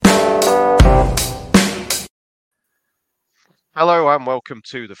Hello and welcome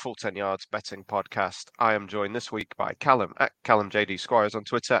to the Full 10 Yards Betting Podcast. I am joined this week by Callum at CallumJD Squires on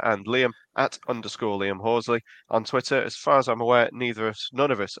Twitter and Liam at _Liam Horsley on Twitter. As far as I'm aware,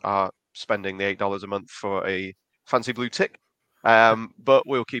 none of us are spending the $8 a month for a fancy blue tick. But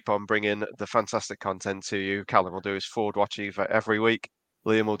we'll keep on bringing the fantastic content to you. Callum will do his Ford Watch Eva every week.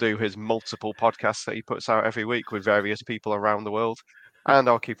 Liam will do his multiple podcasts that he puts out every week with various people around the world. And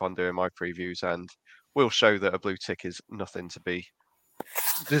I'll keep on doing my previews and we'll show that a blue tick is nothing to be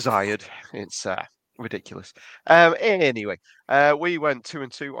desired. It's ridiculous. Anyway, we went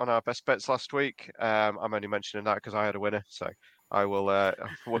 2-2 on our best bets last week. I'm only mentioning that because I had a winner, so I will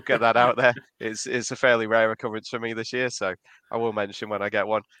we'll get that out there. It's a fairly rare occurrence for me this year, so I will mention when I get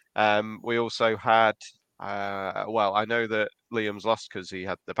one. We also had well, I know that Liam's lost because he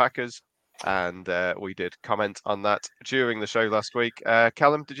had the Packers, and we did comment on that during the show last week.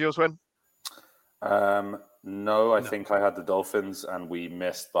 Callum, did yours win? No, I think I had the Dolphins and we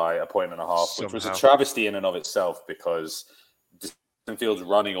missed by a point and a half, which was a Somehow. travesty in and of itself because Justin Fields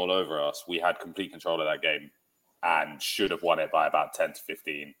running all over us. We had complete control of that game and should have won it by about 10 to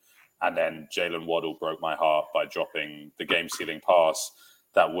 15. And then Jalen Waddle broke my heart by dropping the game-sealing pass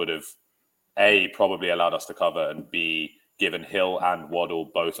that would have, A, probably allowed us to cover, and B, given Hill and Waddle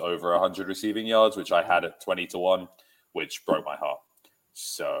both over 100 receiving yards, which I had at 20-1, which broke my heart.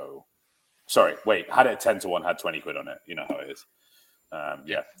 So... Sorry, wait, had it 10-1, had 20 quid on it. You know how it is.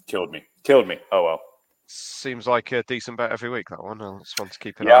 Yeah, killed me. Oh, well. Seems like a decent bet every week, that one. I just want to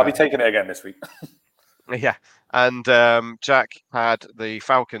keep an eye Yeah, I'll on be taking it again this week. Yeah. And Jack had the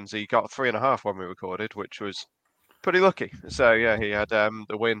Falcons. He got 3.5 when we recorded, which was pretty lucky. So, yeah, he had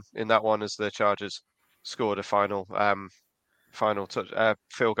the win in that one as the Chargers scored a final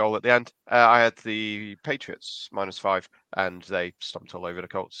field goal at the end. I had the Patriots -5, and they stomped all over the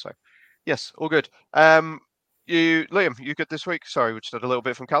Colts. So, yes, all good. Liam, you good this week? Sorry, we just had a little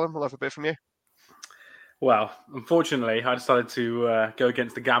bit from Callum. We'll have a bit from you. Well, unfortunately, I decided to go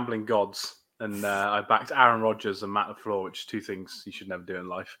against the gambling gods, and I backed Aaron Rodgers and Matt LaFleur, which are two things you should never do in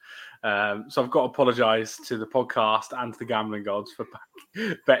life. So I've got to apologise to the podcast and to the gambling gods for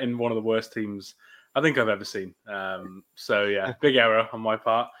betting one of the worst teams I think I've ever seen. So yeah, big error on my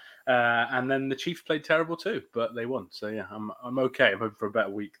part. And then the Chiefs played terrible too, but they won. So yeah, I'm okay. I'm hoping for a better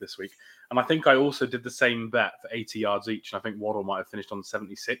week this week. And I think I also did the same bet for 80 yards each, and I think Waddle might have finished on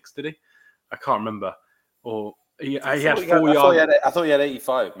 76. Did he? I can't remember. Or he had 4 yards. I thought you had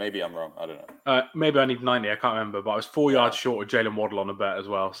 85. Maybe I'm wrong. I don't know. Maybe I need 90. I can't remember. But I was 4 yards short of Jalen Waddle on a bet as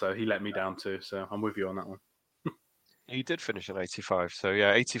well. So he let me down too. So I'm with you on that one. He did finish on 85. So,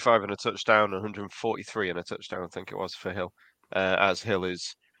 yeah, 85 and a touchdown, 143 and a touchdown, I think it was for Hill. As Hill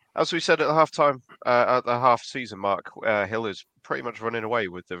is, as we said at the halftime, at the half season mark, Hill is pretty much running away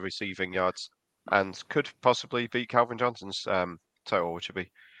with the receiving yards and could possibly beat Calvin Johnson's total, which would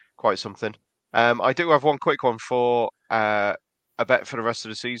be quite something. I do have one quick one for a bet for the rest of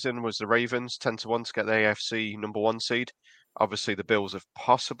the season was the Ravens 10-1 to get the AFC number 1 seed. Obviously, the Bills have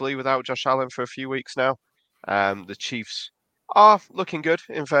possibly without Josh Allen for a few weeks now. The Chiefs are looking good,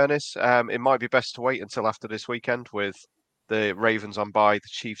 in fairness. It might be best to wait until after this weekend with the Ravens on bye. The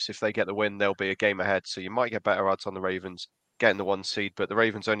Chiefs, if they get the win, they'll be a game ahead. So you might get better odds on the Ravens getting the 1 seed. But the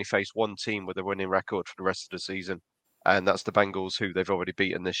Ravens only face one team with a winning record for the rest of the season, and that's the Bengals, who they've already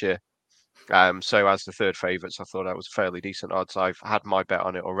beaten this year. So as the third favourites, I thought that was fairly decent odds. I've had my bet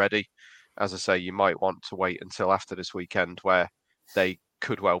on it already. As I say, you might want to wait until after this weekend where they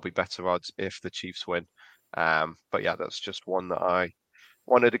could well be better odds if the Chiefs win. But yeah, that's just one that I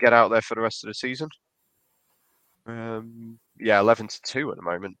wanted to get out there for the rest of the season. Yeah, 11-2 at the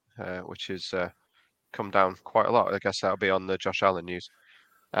moment, which is come down quite a lot. I guess that'll be on the Josh Allen news.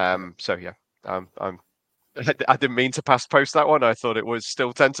 So yeah, I didn't mean to post that one. I thought it was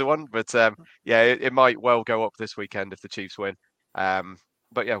still 10-1, but yeah, it might well go up this weekend if the Chiefs win.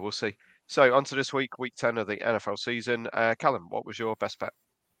 But yeah, we'll see. So on to this week, week 10 of the NFL season. Callum, what was your best bet?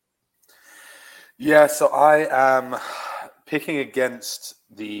 Yeah, so I am picking against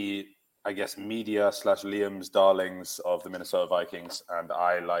the, I guess, media / Liam's darlings of the Minnesota Vikings, and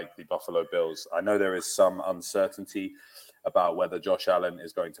I like the Buffalo Bills. I know there is some uncertainty about whether Josh Allen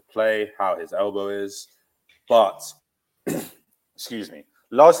is going to play, how his elbow is, but, excuse me,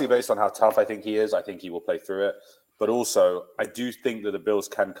 largely based on how tough I think he is, I think he will play through it. But also, I do think that the Bills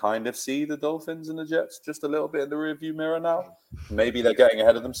can kind of see the Dolphins and the Jets just a little bit in the rearview mirror now. Maybe they're getting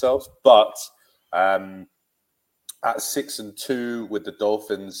ahead of themselves, but at 6-2 with the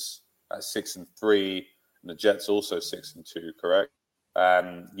Dolphins at 6-3, and the Jets also 6-2, correct?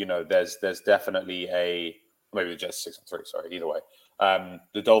 You know, there's definitely maybe the Jets 6-3. Sorry, either way.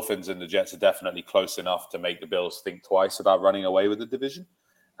 The Dolphins and the Jets are definitely close enough to make the Bills think twice about running away with the division.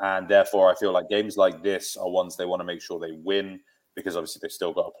 And therefore, I feel like games like this are ones they want to make sure they win, because obviously they've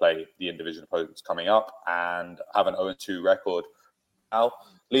still got to play the in-division opponents coming up and have an 0-2 record. Now,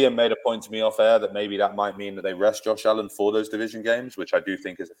 Liam made a point to me off air that maybe that might mean that they rest Josh Allen for those division games, which I do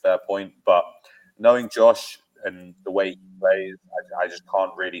think is a fair point. But knowing Josh and the way he plays, I just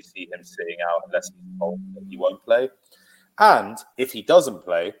can't really see him sitting out unless he's told that he won't play. And if he doesn't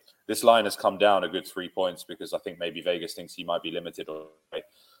play, this line has come down a good 3 points because I think maybe Vegas thinks he might be limited.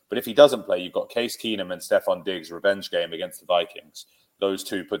 But if he doesn't play, you've got Case Keenum and Stephon Diggs' revenge game against the Vikings. Those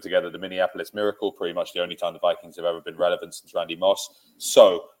two put together the Minneapolis Miracle, pretty much the only time the Vikings have ever been relevant since Randy Moss.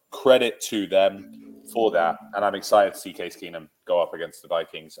 So credit to them for that. And I'm excited to see Case Keenum go up against the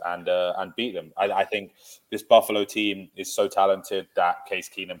Vikings and beat them. I think this Buffalo team is so talented that Case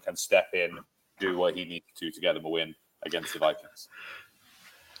Keenum can step in, do what he needs to get them a win against the Vikings.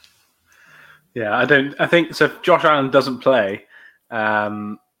 Yeah, I think so. If Josh Allen doesn't play,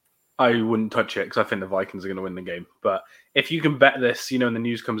 I wouldn't touch it because I think the Vikings are going to win the game. But if you can bet this, and the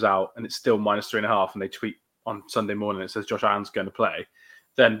news comes out and it's still -3.5 and they tweet on Sunday morning, it says Josh Allen's going to play,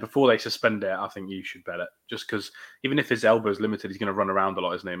 then before they suspend it, I think you should bet it. Just because even if his elbow is limited, he's going to run around a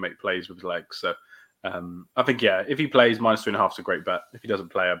lot, isn't he, and make plays with his legs. So I think, if he plays, -3.5 is a great bet. If he doesn't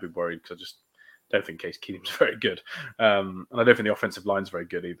play, I'd be worried because I just don't think Case Keenum's very good. And I don't think the offensive line's very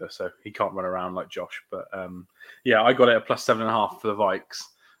good either. So he can't run around like Josh. But I got it at +7.5 for the Vikes.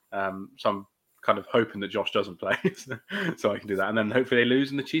 So I'm kind of hoping that Josh doesn't play, so I can do that, and then hopefully they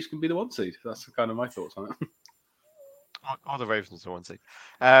lose and the Chiefs can be the 1 seed. That's kind of my thoughts on it. Or the Ravens the 1 seed.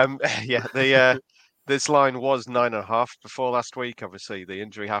 This line was 9.5 before last week. Obviously, the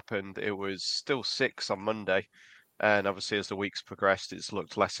injury happened. It was still 6 on Monday, and obviously as the weeks progressed, it's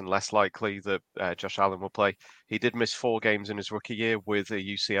looked less and less likely that Josh Allen will play. He did miss 4 games in his rookie year with a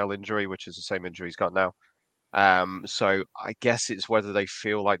UCL injury, which is the same injury he's got now. So I guess it's whether they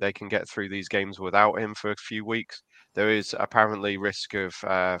feel like they can get through these games without him for a few weeks. There is apparently risk of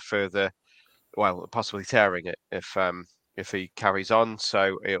possibly tearing it if he carries on.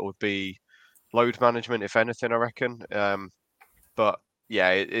 So it would be load management, if anything, I reckon. But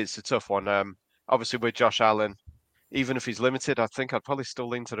yeah, it's a tough one. Obviously with Josh Allen, even if he's limited, I think I'd probably still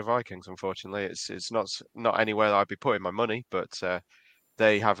lean to the Vikings. Unfortunately, it's not anywhere I'd be putting my money, but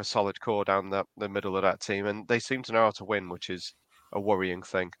they have a solid core down the middle of that team, and they seem to know how to win, which is a worrying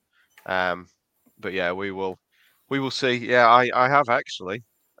thing. But yeah, we will see. Yeah, I have actually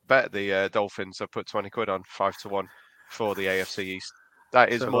bet the Dolphins. I've put 20 quid on 5-1 for the AFC East. That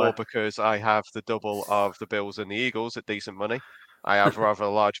is more because I have the double of the Bills and the Eagles at decent money. I have rather a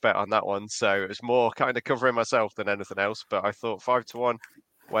large bet on that one, so it's more kind of covering myself than anything else. But I thought 5-1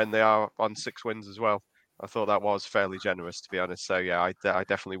 when they are on 6 wins as well. I thought that was fairly generous, to be honest. So yeah, I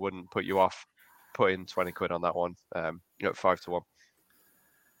definitely wouldn't put you off putting 20 quid on that one. 5-1.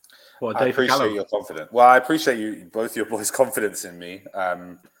 Well, I appreciate your confidence. Well, I appreciate both your boys' confidence in me.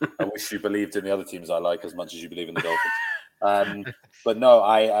 I wish you believed in the other teams I like as much as you believe in the Dolphins. But no,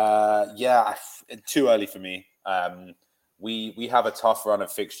 too early for me. We have a tough run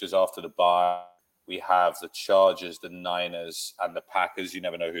of fixtures after the bye. We have the Chargers, the Niners, and the Packers. You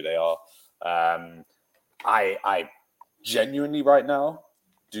never know who they are. I genuinely right now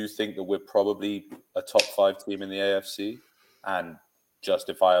do think that we're probably a top 5 team in the AFC, and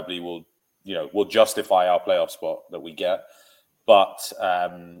justifiably will justify our playoff spot that we get. But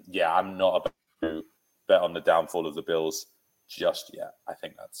I'm not about to bet on the downfall of the Bills just yet. I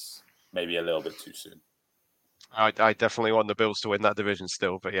think that's maybe a little bit too soon. I definitely want the Bills to win that division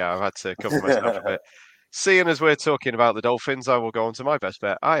still, but yeah, I've had to cover myself a bit. Seeing as we're talking about the Dolphins, I will go on to my best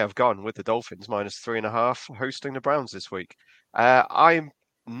bet. I have gone with the Dolphins -3.5 hosting the Browns this week. I'm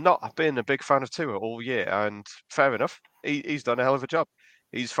not been a big fan of Tua all year, and fair enough. He's done a hell of a job.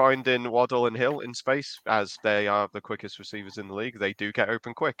 He's finding Waddle and Hill in space, as they are the quickest receivers in the league. They do get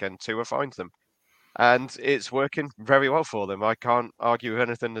open quick, and Tua finds them. And it's working very well for them. I can't argue with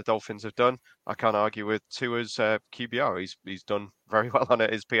anything the Dolphins have done. I can't argue with Tua's QBR. He's done very well on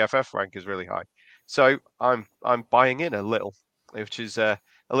it. His PFF rank is really high. So I'm buying in a little, which is a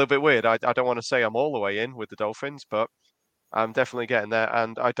little bit weird. I don't want to say I'm all the way in with the Dolphins, but I'm definitely getting there.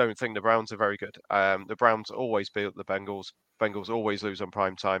 And I don't think the Browns are very good. The Browns always beat the Bengals. Bengals always lose on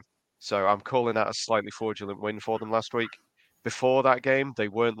prime time. So I'm calling that a slightly fraudulent win for them last week. Before that game, they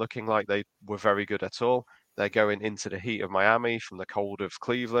weren't looking like they were very good at all. They're going into the heat of Miami from the cold of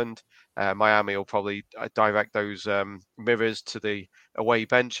Cleveland. Miami will probably direct those mirrors to the away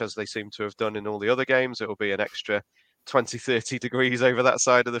bench, as they seem to have done in all the other games. It will be an extra 20, 30 degrees over that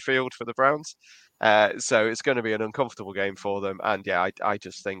side of the field for the Browns. So it's going to be an uncomfortable game for them. And yeah, I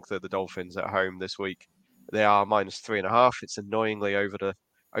just think that the Dolphins at home this week, they are -3.5. It's annoyingly over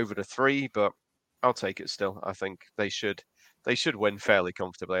the 3, but I'll take it still. I think they should win fairly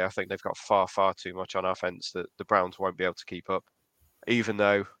comfortably. I think they've got far too much on offense that the Browns won't be able to keep up, even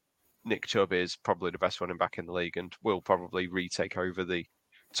though Nick Chubb is probably the best running back in the league and will probably retake over the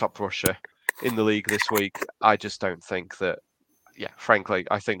top rusher in the league this week. I just don't think that, frankly,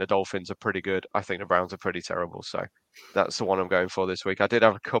 I think the Dolphins are pretty good. I think the Browns are pretty terrible. So that's the one I'm going for this week. I did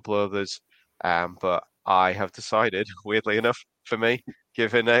have a couple others, but I have decided, weirdly enough, for me,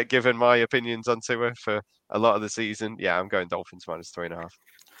 given my opinions on Tua for a lot of the season, I'm going Dolphins -3.5.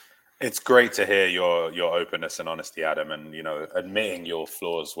 It's great to hear your openness and honesty, Adam, and admitting your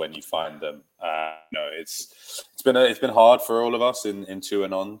flaws when you find them. It's been hard for all of us in Two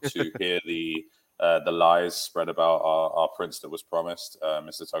and On to hear the lies spread about our prince that was promised,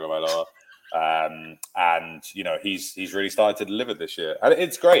 Mr. Tagovailoa, and he's really started to deliver this year, and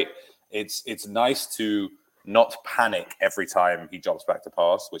it's great. It's nice to not panic every time he drops back to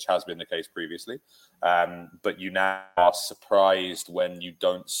pass, which has been the case previously. But you now are surprised when you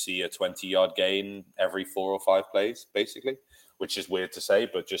don't see a 20-yard gain every 4 or 5 plays, basically, which is weird to say.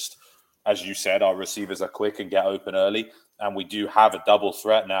 But just as you said, our receivers are quick and get open early. And we do have a double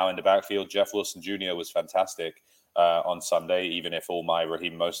threat now in the backfield. Jeff Wilson Jr. was fantastic on Sunday, even if all my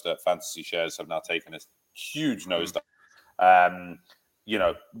Raheem Mostert fantasy shares have now taken a huge nosedive.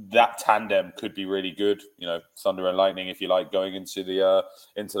 That tandem could be really good. Thunder and lightning, if you like, going into the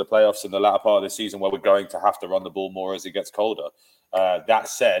playoffs in the latter part of the season, where we're going to have to run the ball more as it gets colder. That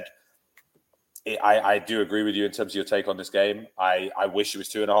said, I do agree with you in terms of your take on this game. I wish it was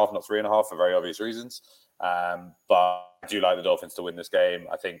 2.5, not 3.5, for very obvious reasons. But I do like the Dolphins to win this game.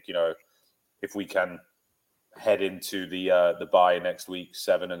 I think if we can head into the bye next week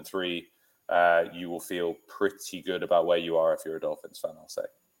 7-3. You will feel pretty good about where you are if you're a Dolphins fan, I'll say.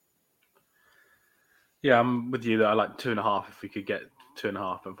 Yeah, I'm with you that I like 2.5 if we could get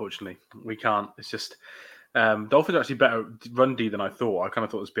 2.5. Unfortunately, we can't. It's just Dolphins are actually better run D than I thought. I kind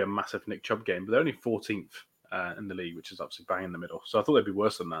of thought this would be a massive Nick Chubb game, but they're only 14th in the league, which is absolutely bang in the middle. So I thought they'd be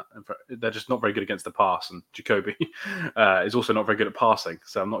worse than that. They're just not very good against the pass, and Jacoby is also not very good at passing.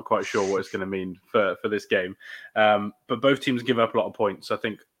 So I'm not quite sure what it's going to mean for this game. But both teams give up a lot of points. So I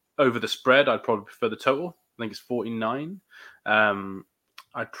think over the spread, I'd probably prefer the total. I think it's 49.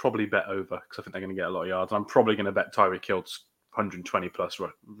 I'd probably bet over because I think they're going to get a lot of yards. I'm probably going to bet Tyreek Hill's 120 plus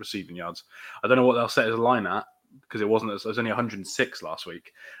receiving yards. I don't know what they'll set as a line at because it was only 106 last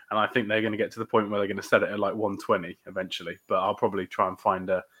week, and I think they're going to get to the point where they're going to set it at like 120 eventually. But I'll probably try and find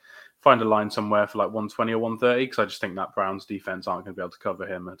a line somewhere for like 120 or 130 because I just think that Browns defense aren't going to be able to cover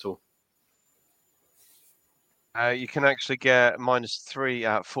him at all. You can actually get -3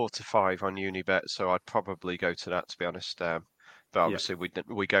 at 4-5 on Unibet, so I'd probably go to that, to be honest. But obviously,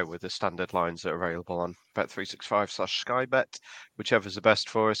 we go with the standard lines that are available on Bet365/Skybet, whichever's the best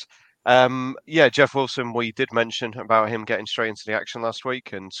for us. Jeff Wilson, we did mention about him getting straight into the action last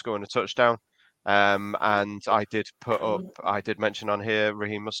week and scoring a touchdown. And I did mention on here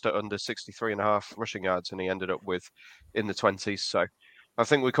Raheem Mostert under 63.5 rushing yards, and he ended up with in the 20s. So I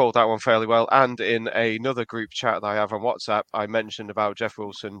think we called that one fairly well. And in another group chat that I have on WhatsApp, I mentioned about Jeff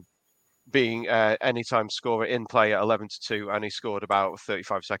Wilson being anytime scorer in play at 11-2, and he scored about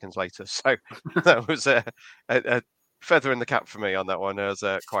 35 seconds later. So that was a feather in the cap for me on that one. I was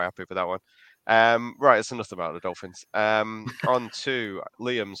quite happy with that one. Right, it's enough about the Dolphins. On to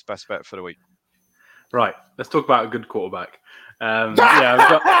Liam's best bet for the week. Right, let's talk about a good quarterback. I've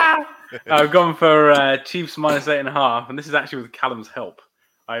gone for Chiefs -8.5, and this is actually with Callum's help.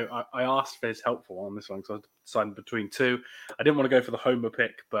 I asked for his help on this one because I was deciding between two. I didn't want to go for the homer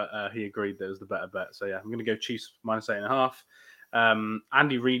pick, but he agreed that it was the better bet. So I'm going to go Chiefs -8.5.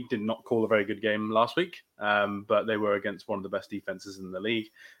 Andy Reid did not call a very good game last week, but they were against one of the best defenses in the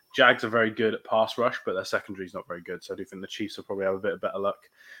league. Jags are very good at pass rush, but their secondary is not very good. So I do think the Chiefs will probably have a bit of better luck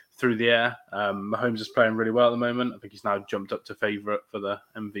through the air. Mahomes is playing really well at the moment. I think he's now jumped up to favourite for the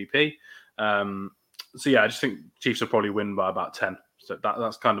MVP. I just think Chiefs will probably win by about 10. So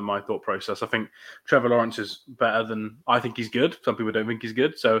that's kind of my thought process. I think Trevor Lawrence is better than I think he's good. Some people don't think he's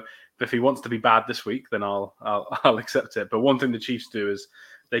good. So if he wants to be bad this week, then I'll accept it. But one thing the Chiefs do is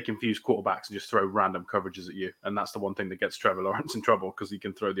they confuse quarterbacks and just throw random coverages at you. And that's the one thing that gets Trevor Lawrence in trouble because he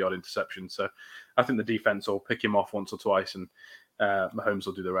can throw the odd interception. So I think the defense will pick him off once or twice and Mahomes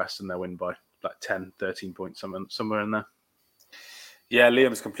will do the rest and they'll win by like 10, 13 points, somewhere in there. Yeah,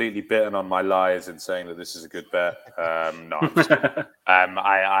 Liam's completely bitten on my lies in saying that this is a good bet. No, I'm just kidding.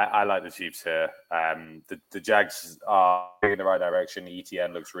 I like the Chiefs here. The Jags are in the right direction.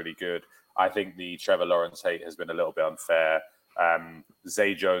 ETN looks really good. I think the Trevor Lawrence hate has been a little bit unfair.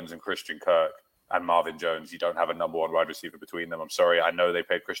 Zay Jones and Christian Kirk and Marvin Jones, you don't have a number one wide receiver between them. I'm sorry. I know they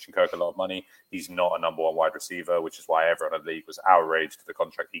paid Christian Kirk a lot of money. He's not a number one wide receiver, which is why everyone in the league was outraged at the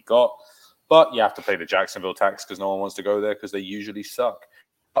contract he got. But you have to pay the Jacksonville tax because no one wants to go there because they usually suck.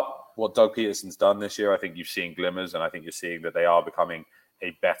 But what Doug Peterson's done this year, I think you've seen glimmers, and I think you're seeing that they are becoming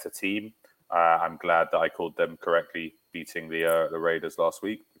a better team. I'm glad that I called them correctly beating the Raiders last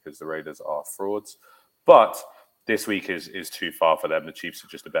week because the Raiders are frauds. But this week is too far for them. The Chiefs are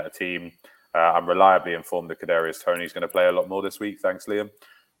just a better team. I'm reliably informed that Kadarius Toney is going to play a lot more this week. Thanks, Liam.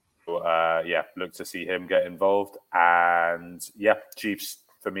 So, look to see him get involved. And Chiefs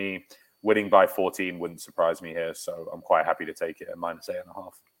for me. Winning by 14 wouldn't surprise me here, so I'm quite happy to take it at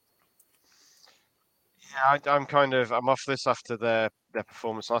 -8.5. Yeah, I'm off this after their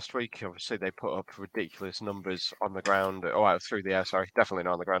performance last week. Obviously, they put up ridiculous numbers on the ground. Through the air. Sorry, definitely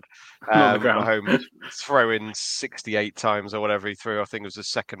not on the ground. On the ground. Mahomes throwing 68 times or whatever he threw. I think it was the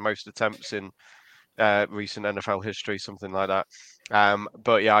second most attempts in recent NFL history, something like that.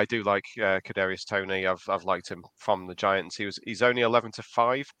 But yeah, I do like Kadarius Toney. I've liked him from the Giants. He's only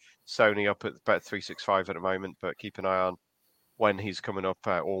 11-5. Sony up at bet 365 at the moment, but keep an eye on when he's coming up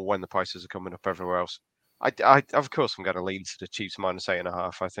or when the prices are coming up everywhere else. I of course I'm going to lean to the Chiefs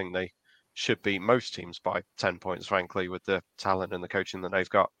 -8.5. I think they should beat most teams by 10 points, frankly, with the talent and the coaching that they've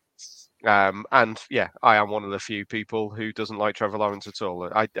got. And yeah, I am one of the few people who doesn't like Trevor Lawrence at all.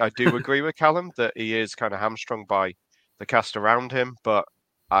 I do agree with Callum that he is kind of hamstrung by the cast around him, but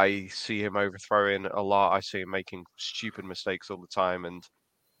I see him overthrowing a lot. I see him making stupid mistakes all the time, and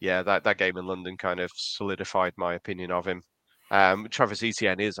yeah, that game in London kind of solidified my opinion of him. Travis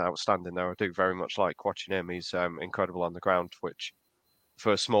Etienne is outstanding, though. I do very much like watching him. He's incredible on the ground, which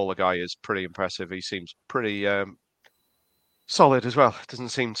for a smaller guy is pretty impressive. He seems pretty solid as well. Doesn't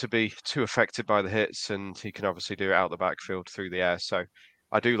seem to be too affected by the hits, and he can obviously do it out the backfield through the air. So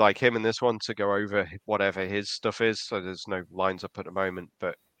I do like him in this one to go over whatever his stuff is. So there's no lines up at the moment,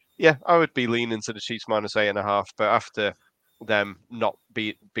 but yeah, I would be leaning to the Chiefs -8.5. But after them not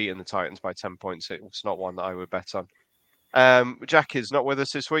beating the Titans by 10 points, it's not one that I would bet on. Jack is not with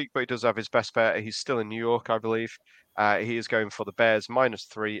us this week, but he does have his best bet. He's still in New York, I believe. He is going for the Bears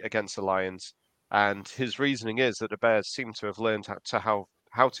 -3 against the Lions. And his reasoning is that the Bears seem to have learned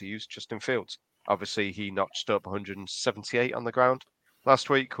how to use Justin Fields. Obviously, he notched up 178 on the ground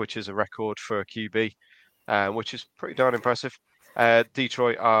last week, which is a record for a QB, which is pretty darn impressive.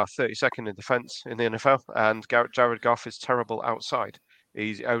 Detroit are 32nd in defense in the NFL, and Jared Goff is terrible outside.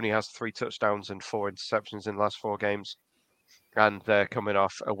 He only has 3 touchdowns and 4 interceptions in the last 4 games. And they're coming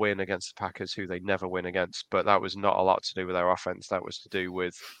off a win against the Packers, who they never win against. But that was not a lot to do with their offense. That was to do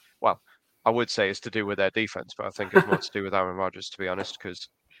with, well, I would say it's to do with their defense, but I think it's more to do with Aaron Rodgers, to be honest, because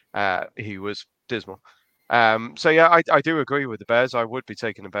he was dismal. So yeah, I do agree with the Bears. I would be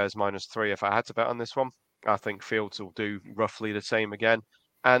taking the Bears -3 if I had to bet on this one. I think Fields will do roughly the same again.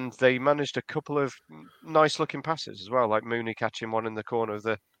 And they managed a couple of nice looking passes as well, like Mooney catching one in the corner of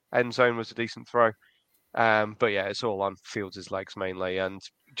the end zone was a decent throw. But yeah, it's all on Fields' legs mainly, and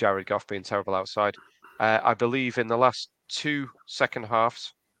Jared Goff being terrible outside. I believe in the last 2 second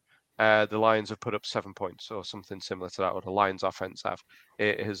halves, the Lions have put up 7 points or something similar to that, or the Lions offense have.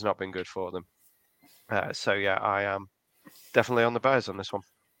 It has not been good for them. So yeah, I am definitely on the Bears on this one.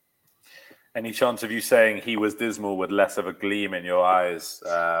 Any chance of you saying he was dismal with less of a gleam in your eyes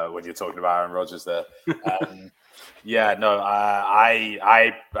when you're talking about Aaron Rodgers there? I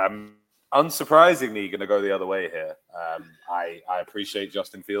am unsurprisingly going to go the other way here. I appreciate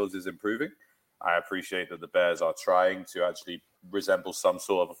Justin Fields is improving. I appreciate that the Bears are trying to actually resemble some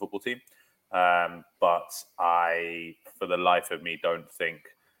sort of a football team. But I, for the life of me, don't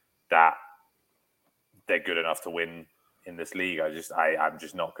think that they're good enough to win in this league. I'm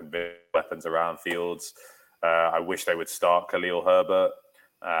just not convinced. Weapons around Fields. I wish they would start Khalil Herbert.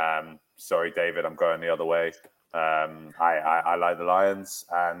 Sorry, David, I'm going the other way. I like the Lions,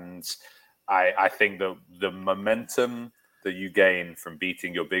 and I think that the momentum that you gain from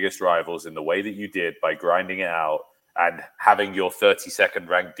beating your biggest rivals in the way that you did by grinding it out and having your 32nd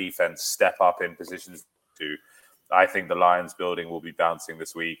ranked defense step up in positions I think the Lions building will be bouncing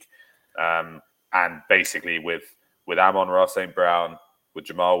this week. And basically with Amon-Ra St. Brown, with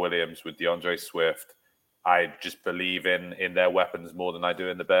Jamal Williams, with DeAndre Swift, I just believe in their weapons more than I do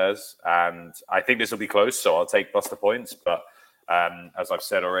in the Bears. And I think this will be close, so I'll take plus the points. But As I've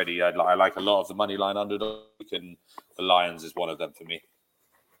said already, I like a lot of the money line underdog, and the Lions is one of them for me.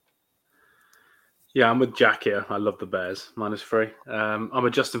 Yeah, I'm with Jack here. I love the Bears, -3. I'm a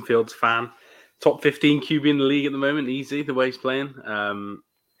Justin Fields fan. Top 15 QB in the league at the moment, easy, the way he's playing.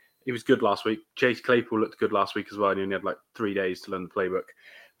 He was good last week. Chase Claypool looked good last week as well. And he only had like 3 days to learn the playbook.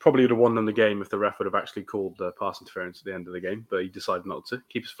 Probably would have won them the game if the ref would have actually called the pass interference at the end of the game, but he decided not to.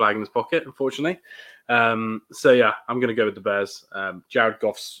 Keep his flag in his pocket, unfortunately. So yeah, I'm going to go with the Bears. Jared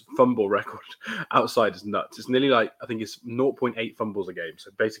Goff's fumble record outside is nuts. It's nearly like, I think it's 0.8 fumbles a game.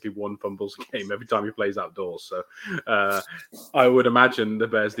 So basically 1 fumbles a game every time he plays outdoors. So I would imagine the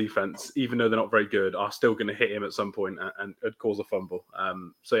Bears defense, even though they're not very good, are still going to hit him at some point and cause a fumble.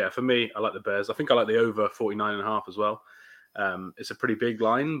 So yeah, for me, I like the Bears. I think I like the over 49.5 as well. It's a pretty big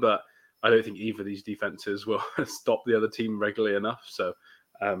line, but I don't think either of these defenses will stop the other team regularly enough. So,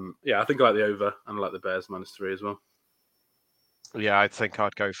 yeah, I think I like the over and I like the Bears -3 as well. Yeah, I think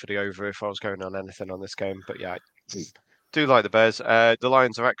I'd go for the over if I was going on anything on this game. But yeah, I do like the Bears. The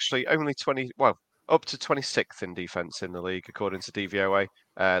Lions are actually only up to 26th in defense in the league, according to DVOA.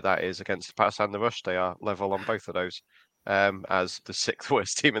 That is against the pass and the rush. They are level on both of those. As the 6th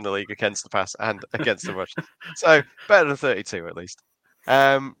worst team in the league against the pass and against the rush. So better than 32 at least.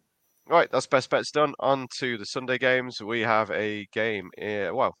 Right, that's best bets done. On to the Sunday games. We have a game.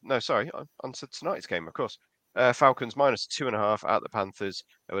 On to tonight's game, of course. Falcons -2.5 at the Panthers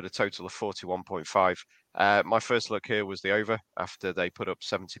with a total of 41.5. My first look here was the over after they put up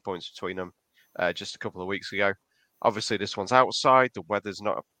 70 points between them just a couple of weeks ago. Obviously, this one's outside. The weather's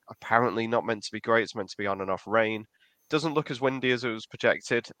apparently not meant to be great. It's meant to be on and off rain. Doesn't look as windy as it was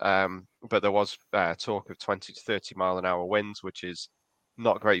projected, but there was talk of 20 to 30 mile an hour winds, which is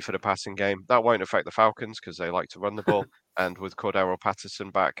not great for the passing game. That won't affect the Falcons because they like to run the ball, and with Cordero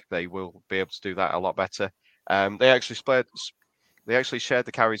Patterson back, they will be able to do that a lot better. They actually shared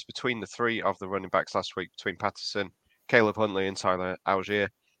the carries between the 3 of the running backs last week between Patterson, Caleb Huntley, and Tyler Algier.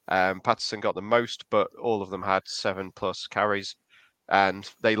 Patterson got the most, but all of them had 7+ carries, and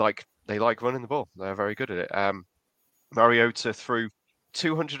they like running the ball. They're very good at it. Mariota threw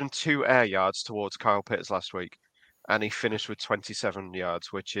 202 air yards towards Kyle Pitts last week, and he finished with 27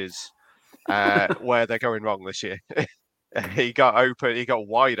 yards, which is where they're going wrong this year. He got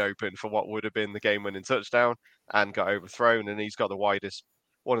wide open for what would have been the game-winning touchdown, and got overthrown. And he's got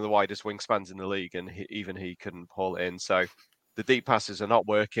one of the widest wingspans in the league, and even he couldn't haul it in. So the deep passes are not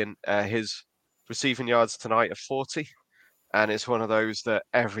working. His receiving yards tonight are 40, and it's one of those that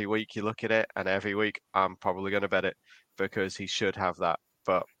every week you look at it, and every week I'm probably going to bet it because he should have that,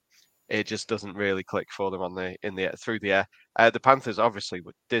 but it just doesn't really click for them through the air. The Panthers obviously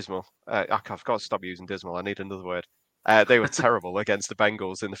were dismal. I've got to stop using dismal. I need another word. They were terrible against the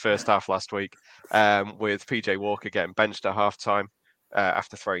Bengals in the first half last week, with PJ Walker getting benched at halftime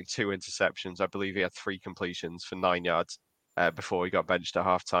after throwing 2 interceptions. I believe he had 3 completions for 9 yards before he got benched at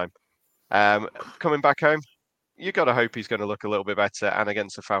halftime. Coming back home, you got to hope he's going to look a little bit better. And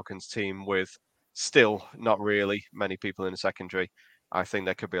against the Falcons team with still not really many people in the secondary, I think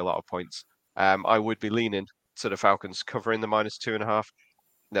there could be a lot of points. I would be leaning to the Falcons covering the -2.5.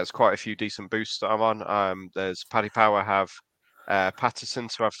 There's quite a few decent boosts that I'm on. There's Paddy Power have Patterson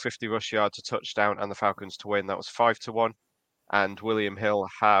to have 50 rush yards, a touchdown, and the Falcons to win. That was 5-1. And William Hill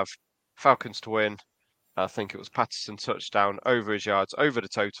have Falcons to win. I think it was Patterson touchdown over his yards, over the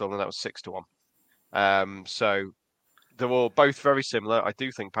total, and that was 6-1. So they're all both very similar. I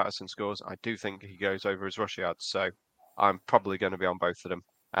do think Patterson scores. I do think he goes over his rush yards. So I'm probably going to be on both of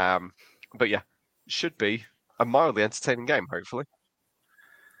them. But yeah, should be a mildly entertaining game, hopefully.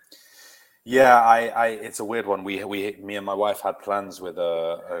 Yeah, it's a weird one. Me and my wife had plans with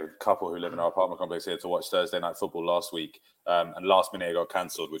a couple who live in our apartment complex here to watch Thursday Night Football last week, and last minute it got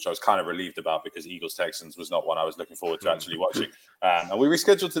cancelled, which I was kind of relieved about because Eagles Texans was not one I was looking forward to actually watching. And we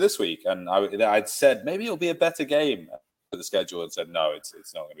rescheduled to this week, and I'd said maybe it'll be a better game for the schedule, and said no, it's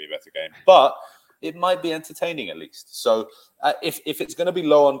not going to be a better game, but it might be entertaining at least. So if it's going to be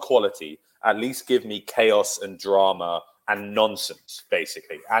low on quality, at least give me chaos and drama and nonsense,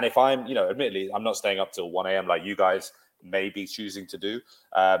 basically. And if I'm, admittedly, I'm not staying up till 1 a.m. like you guys may be choosing to do.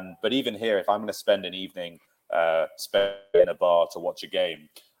 But even here, if I'm going to spend an evening spend in a bar to watch a game,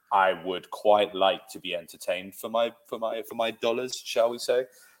 I would quite like to be entertained for my dollars, shall we say.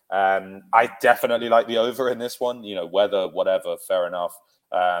 I definitely like the over in this one. Weather, whatever, fair enough.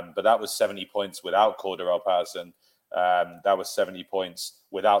 But that was 70 points without Cordero Patterson. That was 70 points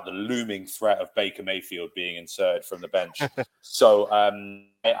without the looming threat of Baker Mayfield being inserted from the bench. So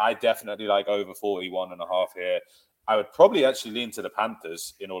I definitely like over 41.5 here. I would probably actually lean to the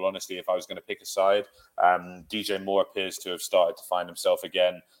Panthers, in all honesty, if I was going to pick a side. DJ Moore appears to have started to find himself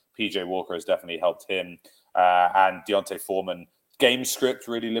again. PJ Walker has definitely helped him. And Deontay Foreman, game script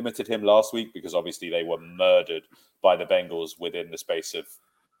really limited him last week because obviously they were murdered by the Bengals within the space of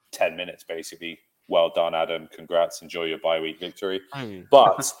 10 minutes, basically. Well done, Adam. Congrats. Enjoy your bye week victory.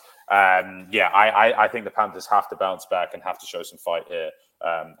 But I think the Panthers have to bounce back and have to show some fight here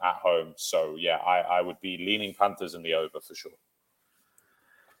at home. So, I would be leaning Panthers in the over for sure.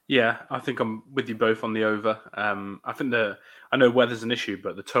 Yeah, I think I'm with you both on the over. I think I know weather's an issue,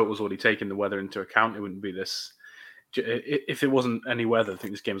 but the total's already taken the weather into account. It wouldn't be this. If it wasn't any weather, I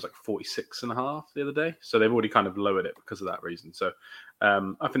think this game was like 46.5 the other day. So they've already kind of lowered it because of that reason. So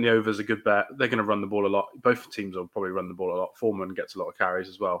I think the over is a good bet. They're going to run the ball a lot. Both teams will probably run the ball a lot. Foreman gets a lot of carries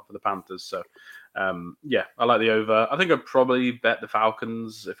as well for the Panthers. So I like the over. I think I'd probably bet the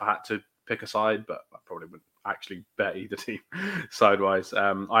Falcons if I had to pick a side, but I probably wouldn't actually bet either team sidewise.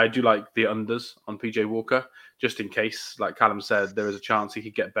 I do like the unders on PJ Walker, just in case, like Callum said, there is a chance he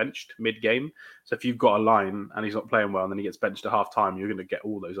could get benched mid-game. So if you've got a line and he's not playing well and then he gets benched at half-time, you're going to get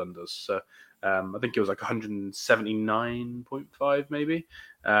all those unders. So I think it was like 179.5 maybe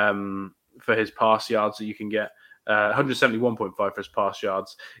for his pass yards that you can get. 171.5 for his pass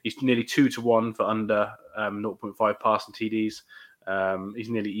yards. He's nearly 2-1 for under 0.5 passing TDs. He's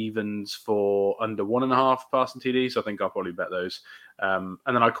nearly evens for under 1.5 passing TDs. So I think I'll probably bet those. And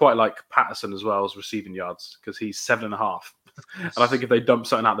then I quite like Patterson as well as receiving yards because he's 7.5. And I think if they dump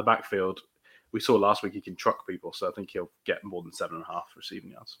something out the backfield, we saw last week he can truck people. So I think he'll get more than 7.5 receiving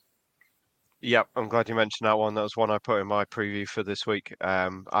yards. Yep, I'm glad you mentioned that one. That was one I put in my preview for this week.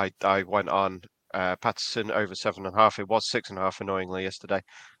 I went on Patterson over 7.5. It was 6.5 annoyingly yesterday.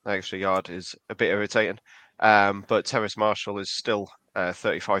 The extra yard is a bit irritating. But Terrace Marshall is still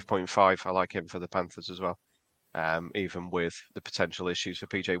 35.5. I like him for the Panthers as well. Even with the potential issues for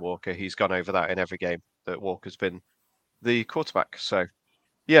PJ Walker, he's gone over that in every game that Walker's been the quarterback. So,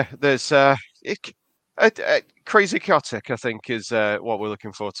 yeah, there's crazy chaotic, I think, is what we're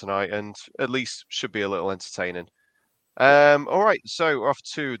looking for tonight, and at least should be a little entertaining. All right, so we're off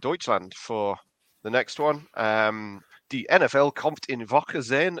to Deutschland for the next one. Die NFL kommt in Woche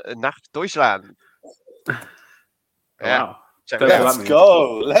 10 nach Deutschland. Wow. Let's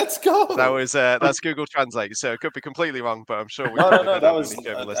go. That's Google Translate, so it could be completely wrong, but I'm sure we no. That was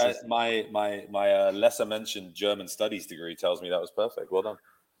my lesser mentioned German studies degree tells me that was perfect. Well done.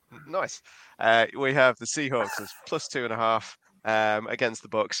 Nice. We have the Seahawks as +2.5 against the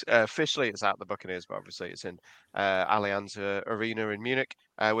Bucks. Officially, it's at the Buccaneers, but obviously it's in Allianz Arena in Munich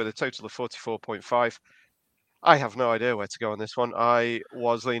with a total of 44.5. I have no idea where to go on this one. I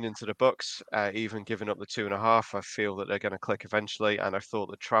was leaning to the Bucks, even giving up the 2.5. I feel that they're going to click eventually, and I thought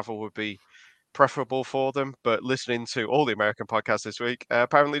the travel would be preferable for them. But listening to all the American podcasts this week,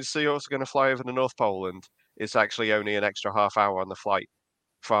 apparently the Seahawks are going to fly over the North Pole, and it's actually only an extra half hour on the flight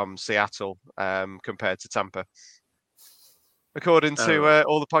from Seattle compared to Tampa, according to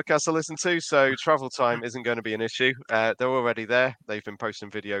all the podcasts I listen to. So travel time isn't going to be an issue. They're already there. They've been posting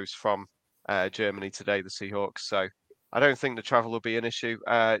videos from Germany today, the Seahawks. So I don't think the travel will be an issue.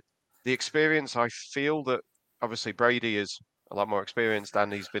 The experience, I feel that obviously Brady is a lot more experienced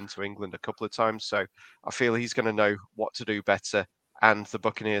and he's been to England a couple of times. So I feel he's going to know what to do better. And the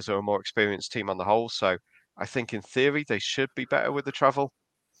Buccaneers are a more experienced team on the whole. So I think in theory they should be better with the travel.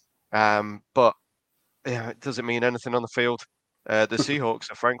 But it doesn't mean anything on the field. The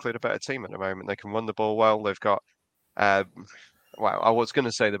Seahawks are frankly the better team at the moment. They can run the ball well. They've got I was going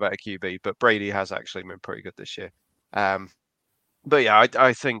to say the better QB, but Brady has actually been pretty good this year. But yeah,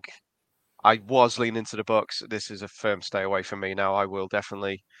 I think I was leaning to the Bucks. This is a firm stay away from me now. I will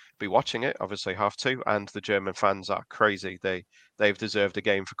definitely be watching it. Obviously, have to. And the German fans are crazy. They've deserved a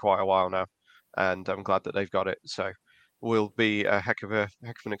game for quite a while now, and I'm glad that they've got it. So, will be a heck of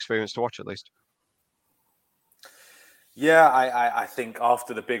an experience to watch at least. Yeah, I think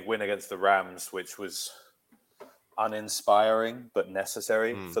after the big win against the Rams, which was uninspiring but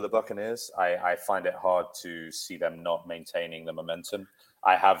necessary for the Buccaneers, I find it hard to see them not maintaining the momentum.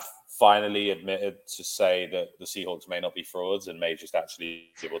 I have finally admitted to say that the Seahawks may not be frauds and may just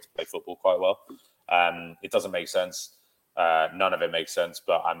actually be able to play football quite well. It doesn't make sense. None of it makes sense,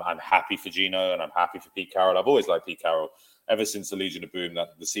 but I'm happy for Geno and I'm happy for Pete Carroll. I've always liked Pete Carroll. Ever since the Legion of Boom, that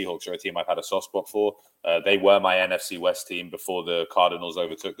the Seahawks are a team I've had a soft spot for. They were my NFC West team before the Cardinals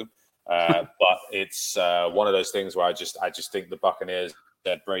overtook them. But it's one of those things where I just think the Buccaneers,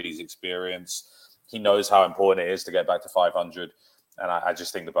 that Brady's experience, he knows how important it is to get back to 500. And I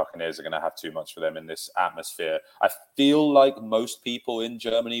just think the Buccaneers are going to have too much for them in this atmosphere. I feel like most people in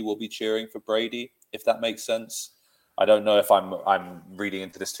Germany will be cheering for Brady, if that makes sense. I don't know if I'm reading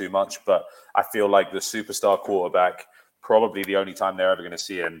into this too much, but I feel like the superstar quarterback, probably the only time they're ever going to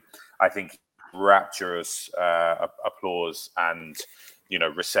see him, I think rapturous applause and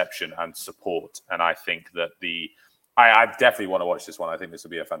reception and support. And I think that I definitely want to watch this one. I think this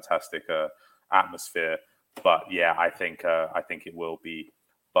will be a fantastic atmosphere. But yeah, I think it will be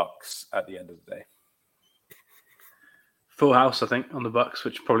Bucks at the end of the day. Full house, I think, on the Bucks,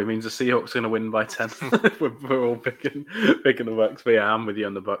 which probably means the Seahawks are going to win by 10. we're all picking the Bucks. But yeah, I'm with you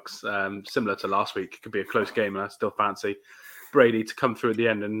on the Bucks. Similar to last week, it could be a close game, and I still fancy Brady to come through at the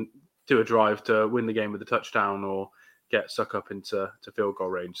end and do a drive to win the game with a touchdown or get suck up into field goal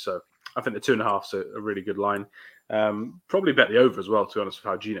range. So I think the 2.5 is a really good line. Probably bet the over as well, to be honest, with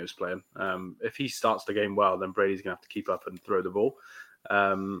how Geno's playing. If he starts the game well, then Brady's going to have to keep up and throw the ball.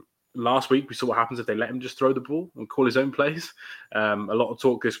 Last week, we saw what happens if they let him just throw the ball and call his own plays. A lot of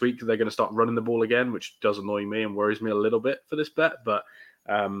talk this week that they're going to start running the ball again, which does annoy me and worries me a little bit for this bet. But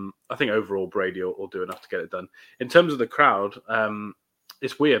I think overall, Brady will do enough to get it done. In terms of the crowd,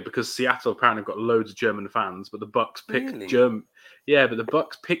 it's weird because Seattle apparently got loads of German fans, but the Bucks picked Germany. Yeah, but the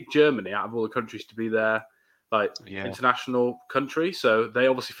Bucks picked Germany out of all the countries to be their international country. So they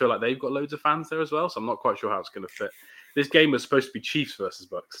obviously feel like they've got loads of fans there as well. So I'm not quite sure how it's going to fit. This game was supposed to be Chiefs versus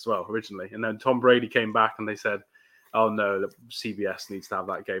Bucks as well originally, and then Tom Brady came back and they said, "Oh no, the CBS needs to have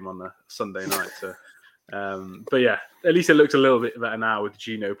that game on a Sunday night." So, but yeah, at least it looks a little bit better now with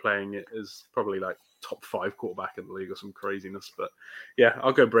Geno playing it as probably like top 5 quarterback in the league or some craziness. But yeah,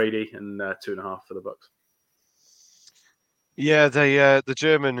 I'll go Brady and 2.5 for the Bucks. Yeah, the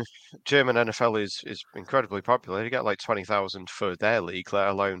German NFL is incredibly popular. You get like 20,000 for their league, let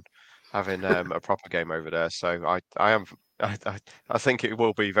alone having a proper game over there. So I think it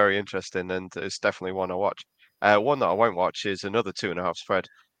will be very interesting, and it's definitely one I watch. One that I won't watch is another 2.5 spread.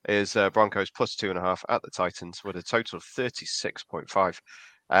 Is Broncos plus 2.5 at the Titans with a total of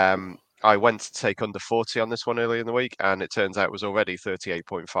 36.5. I went to take under 40 on this one earlier in the week, and it turns out it was already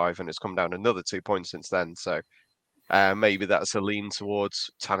 38.5, and it's come down another 2 points since then. So maybe that's a lean towards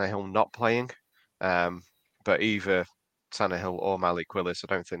Tannehill not playing. But either Tannehill or Malik Willis,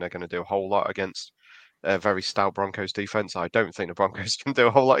 I don't think they're going to do a whole lot against a very stout Broncos defense. I don't think the Broncos can do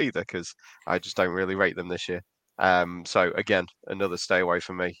a whole lot either because I just don't really rate them this year. So again, another stay away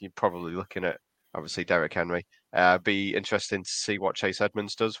from me. You're probably looking at obviously Derrick Henry. Be interesting to see what Chase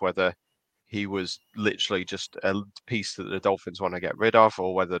Edmonds does, whether he was literally just a piece that the Dolphins want to get rid of,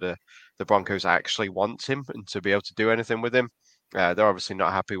 or whether the Broncos actually want him and to be able to do anything with him. They're obviously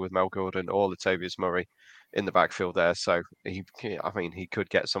not happy with Mel Gordon or Latavius Murray in the backfield there, so he could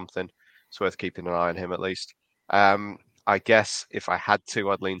get something. It's worth keeping an eye on him at least. I guess if I had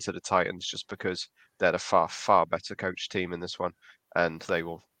to, I'd lean to the Titans just because they're a far better coach team in this one, and they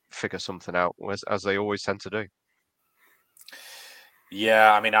will figure something out as they always tend to do.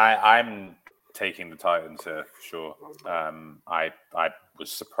 Yeah, I mean, I'm taking the Titans here for sure. I was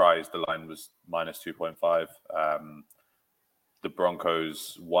surprised the line was minus 2.5. The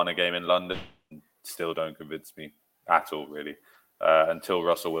Broncos won a game in London, still don't convince me at all, really. Until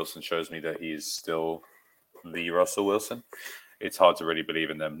Russell Wilson shows me that he's still the Russell Wilson, it's hard to really believe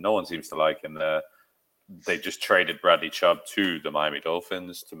in them. No one seems to like him there. They just traded Bradley Chubb to the Miami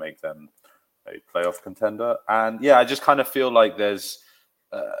Dolphins to make them a playoff contender. And yeah, I just kind of feel like there's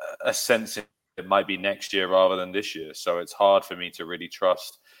a sense it might be next year rather than this year. So it's hard for me to really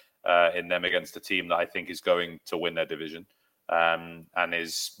trust in them against a team that I think is going to win their division and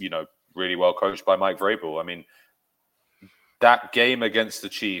is, really well coached by Mike Vrabel. I mean, that game against the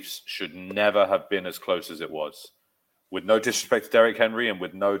Chiefs should never have been as close as it was. With no disrespect to Derrick Henry and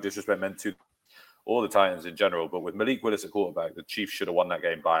with no disrespect meant to all the Titans in general, but with Malik Willis at quarterback, the Chiefs should have won that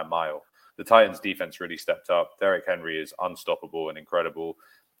game by a mile. The Titans defense really stepped up. Derrick Henry is unstoppable and incredible.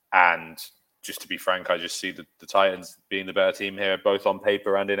 And just to be frank, I just see the Titans being the better team here, both on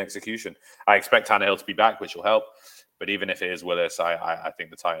paper and in execution. I expect Tannehill to be back, which will help. But even if it is Willis, I think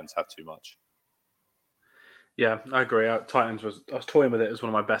the Titans have too much. Yeah, I agree. I was toying with it as one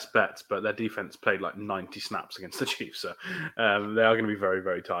of my best bets, but their defense played like 90 snaps against the Chiefs, so they are going to be very,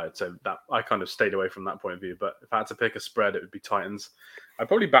 very tired. So that I kind of stayed away from that point of view. But if I had to pick a spread, it would be Titans. I'd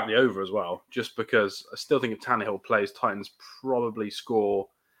probably back the over as well, just because I still think if Tannehill plays, Titans probably score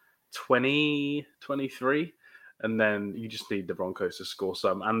 20, 23, and then you just need the Broncos to score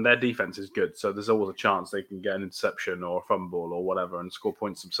some. And their defense is good, so there's always a chance they can get an interception or a fumble or whatever and score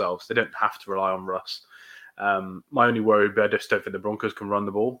points themselves. They don't have to rely on Russ. My only worry, but I just don't think the Broncos can run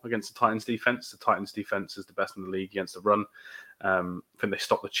the ball against the Titans defense. The Titans defense is the best in the league against the run. I think they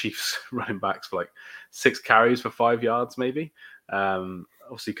stopped the Chiefs running backs for like 6 carries for 5 yards, maybe.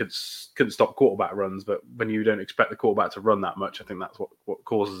 obviously couldn't stop quarterback runs. But when you don't expect the quarterback to run that much, I think that's what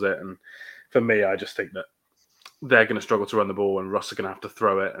causes it. And for me, I just think that they're going to struggle to run the ball, and Russ are going to have to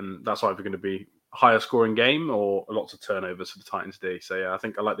throw it, and that's either going to be a higher scoring game or lots of turnovers for the Titans D. So yeah, I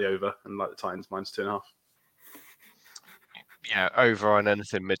think I like the over and like the Titans -2.5. Yeah, over on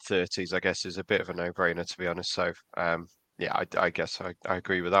anything mid-30s, I guess, is a bit of a no-brainer, to be honest. So, yeah, I guess I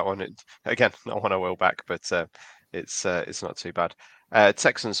agree with that one. Again, not one I will back, but it's not too bad.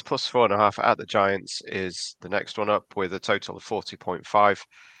 Texans +4.5 at the Giants is the next one up with a total of 40.5.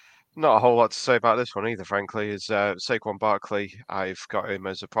 Not a whole lot to say about this one either, frankly. Is Saquon Barkley? I've got him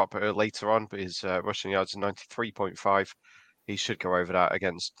as a proper later on, but his rushing yards are 93.5. He should go over that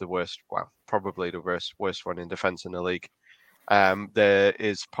against the worst, well, probably the worst one in defense in the league. There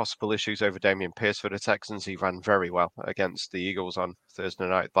is possible issues over Dameon Pierce for the Texans. He ran very well against the Eagles on Thursday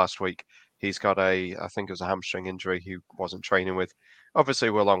night last week. He's got I think it was a hamstring injury he wasn't training with. Obviously,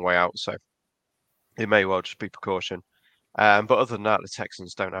 we're a long way out, so it may well just be precaution. But other than that, the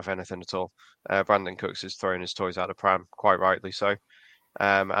Texans don't have anything at all. Brandon Cooks is throwing his toys out of pram, quite rightly so,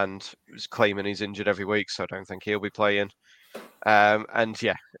 and is claiming he's injured every week, so I don't think he'll be playing. And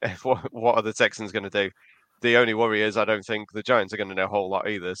yeah, what are the Texans going to do? The only worry is I don't think the Giants are going to know a whole lot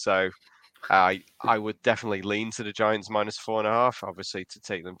either. So I would definitely lean to the Giants -4.5, obviously to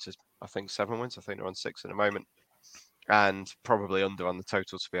take them to, I think, 7 wins. I think they're on 6 at the moment. And probably under on the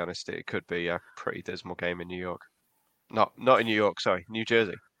total, to be honest. It could be a pretty dismal game in New York. Not in New York, sorry, New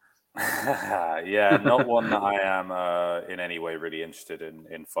Jersey. Yeah, not one that I am in any way really interested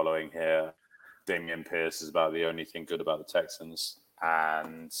in following here. Dameon Pierce is about the only thing good about the Texans.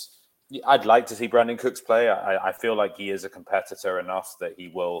 And I'd like to see Brandon Cooks play. I feel like he is a competitor enough that he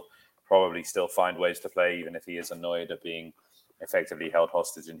will probably still find ways to play, even if he is annoyed at being effectively held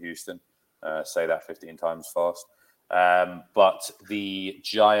hostage in Houston. Say that 15 times fast. But the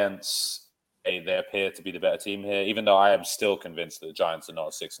Giants, they appear to be the better team here, even though I am still convinced that the Giants are not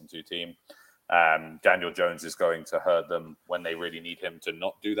a 6-2 team. Daniel Jones is going to hurt them when they really need him to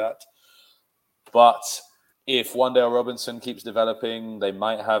not do that. But if Wan'Dale Robinson keeps developing, they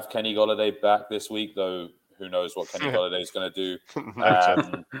might have Kenny Golladay back this week, though who knows what Kenny Golladay is going to do.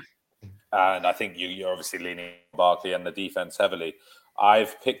 And I think you're obviously leaning on Barkley and the defense heavily.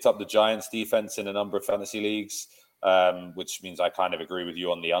 I've picked up the Giants defense in a number of fantasy leagues, which means I kind of agree with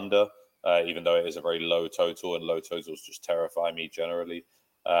you on the under, even though it is a very low total, and low totals just terrify me generally.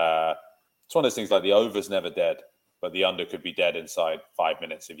 It's one of those things like the over's never dead, but the under could be dead inside 5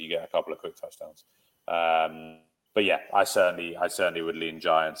 minutes if you get a couple of quick touchdowns. But yeah, I certainly would lean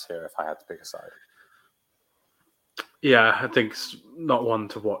Giants here if I had to pick a side. Yeah, I think it's not one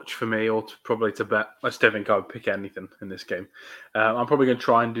to watch for me, or probably to bet. I still think I would pick anything in this game. I'm probably going to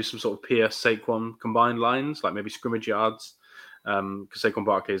try and do some sort of Pierce Saquon combined lines, like maybe scrimmage yards, because Saquon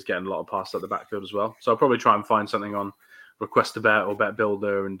Barkley is getting a lot of passes at the backfield as well. So I'll probably try and find something on Request a Bet or Bet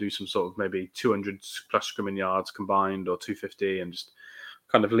Builder and do some sort of maybe 200 plus scrimmage yards combined or 250 and just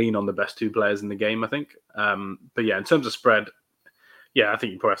kind of lean on the best two players in the game, I think. But yeah, in terms of spread, yeah, I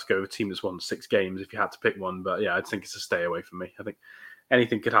think you probably have to go with a team that's won 6 games if you had to pick one. But yeah, I think it's a stay away from me. I think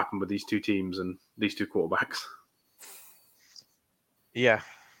anything could happen with these two teams and these two quarterbacks. Yeah,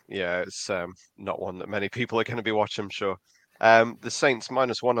 it's not one that many people are going to be watching, I'm sure. The Saints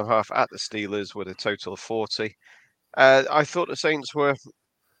 -1.5 at the Steelers with a total of 40. I thought the Saints were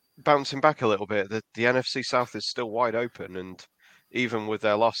bouncing back a little bit. The NFC South is still wide open, and even with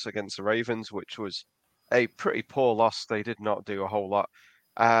their loss against the Ravens, which was a pretty poor loss, they did not do a whole lot.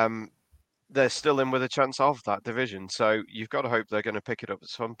 They're still in with a chance of that division, so you've got to hope they're going to pick it up at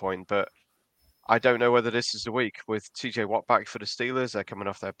some point. But I don't know whether this is the week with TJ Watt back for the Steelers. They're coming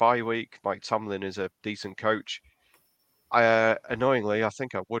off their bye week. Mike Tomlin is a decent coach. Annoyingly, I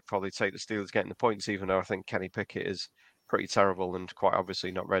think I would probably take the Steelers getting the points, even though I think Kenny Pickett is pretty terrible and quite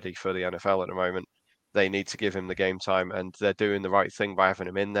obviously not ready for the NFL at the moment. They need to give him the game time, and they're doing the right thing by having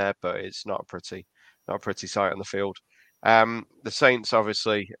him in there, but it's not a pretty sight on the field. The Saints,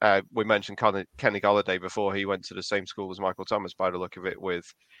 obviously, we mentioned Kenny Golladay before. He went to the same school as Michael Thomas by the look of it, with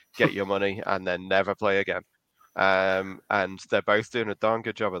get your money and then never play again. And they're both doing a darn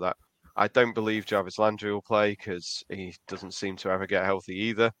good job of that. I don't believe Jarvis Landry will play because he doesn't seem to ever get healthy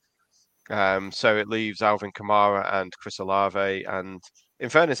either. So it leaves Alvin Kamara and Chris Olave. And in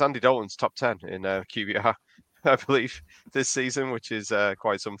fairness, Andy Dalton's top 10 in QBR, I believe, this season, which is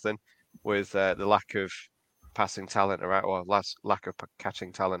quite something with the lack of passing talent around, or lack of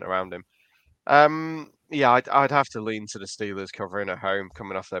catching talent around him. Yeah, I'd have to lean to the Steelers covering at home,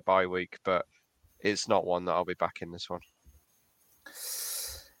 coming off their bye week, but it's not one that I'll be back in this one.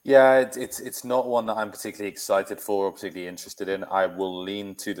 Yeah, it's not one that I'm particularly excited for or particularly interested in. I will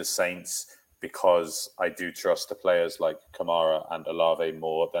lean to the Saints because I do trust the players like Kamara and Olave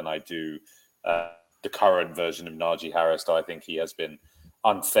more than I do the current version of Najee Harris. Though I think he has been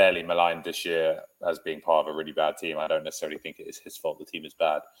unfairly maligned this year as being part of a really bad team. I don't necessarily think it is his fault the team is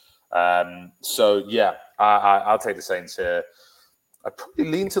bad. So yeah, I'll take the Saints here. I'd probably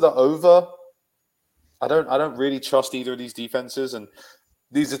lean to the over. I don't really trust either of these defenses, and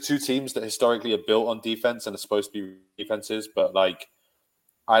these are two teams that historically are built on defense and are supposed to be defenses, but like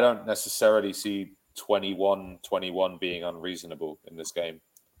I don't necessarily see 21-21 being unreasonable in this game.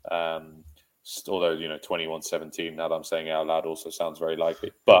 Although, 21-17, now that I'm saying it out loud, also sounds very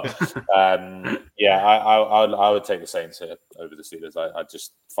likely. But yeah, I would take the Saints here over the Steelers. I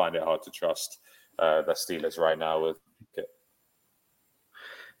just find it hard to trust the Steelers right now with it.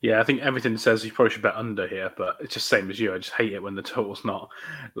 Yeah, I think everything says you probably should bet under here, but it's just same as you. I just hate it when the total's not.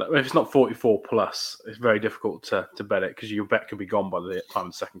 Like, if it's not 44 plus, it's very difficult to bet it because your bet could be gone by the time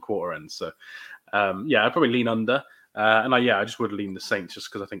the second quarter ends. So, yeah, I'd probably lean under. And I just would lean the Saints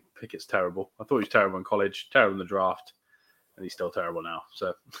just because I think Pickett's terrible. I thought he was terrible in college, terrible in the draft, and he's still terrible now.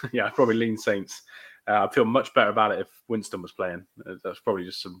 So, yeah, I'd probably lean Saints. I'd feel much better about it if Winston was playing. That's probably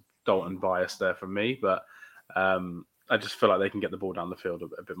just some Dalton bias there from me, but I just feel like they can get the ball down the field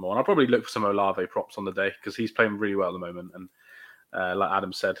a bit more. And I'll probably look for some Olave props on the day because he's playing really well at the moment. And like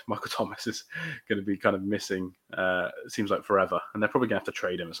Adam said, Michael Thomas is going to be kind of missing, it seems like forever. And they're probably going to have to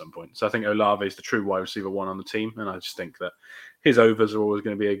trade him at some point. So I think Olave is the true wide receiver one on the team. And I just think that his overs are always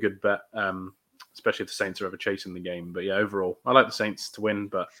going to be a good bet, especially if the Saints are ever chasing the game. But yeah, overall, I like the Saints to win,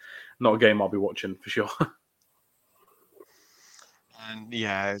 but not a game I'll be watching for sure. And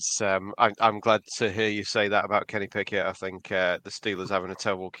yeah, it's I'm glad to hear you say that about Kenny Pickett. I think the Steelers having a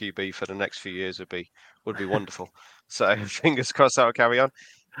terrible QB for the next few years would be wonderful. So fingers crossed that will carry on.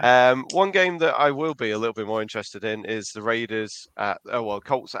 One game that I will be a little bit more interested in is the Raiders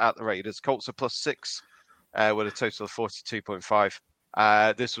Colts at the Raiders. Colts are +6 with a total of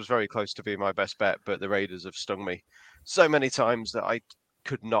 42.5. This was very close to being my best bet, but the Raiders have stung me so many times that I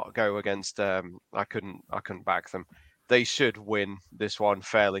could not go against. I couldn't back them. They should win this one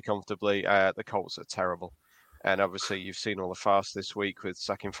fairly comfortably. The Colts are terrible. And obviously, you've seen all the farce this week with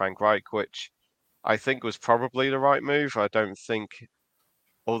sacking Frank Reich, which I think was probably the right move. I don't think,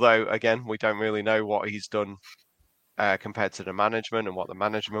 although, again, we don't really know what he's done compared to the management and what the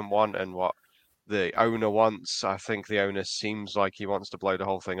management want and what the owner wants. I think the owner seems like he wants to blow the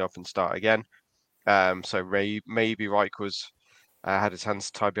whole thing up and start again. So maybe Reich had his hands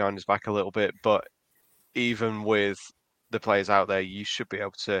tied behind his back a little bit, but even with the players out there, you should be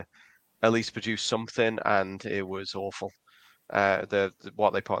able to at least produce something, and it was awful.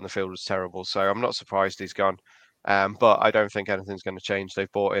 What they put on the field was terrible, so I'm not surprised he's gone. But I don't think anything's going to change.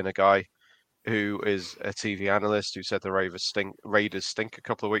 They've brought in a guy who is a TV analyst who said the Raiders stink a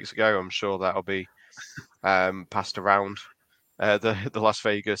couple of weeks ago. I'm sure that'll be passed around the Las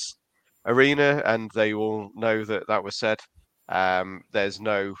Vegas arena, and they will know that was said. There's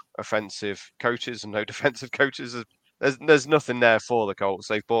no offensive coaches and no defensive coaches. There's nothing there for the Colts.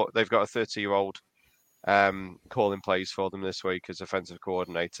 They've got a 30-year-old calling plays for them this week as offensive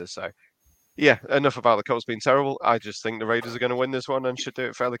coordinator. So yeah, enough about the Colts being terrible. I just think the Raiders are going to win this one and should do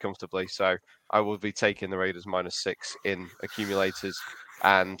it fairly comfortably. So I will be taking the Raiders -6 in accumulators,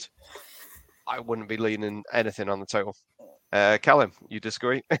 and I wouldn't be leaning anything on the total. Callum, you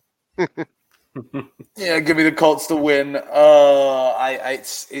disagree? Yeah, give me the Colts to win.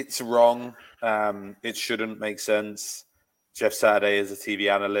 It's wrong. It shouldn't make sense. Jeff Saturday is a TV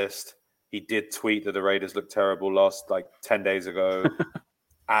analyst. He did tweet that the Raiders looked terrible 10 days ago.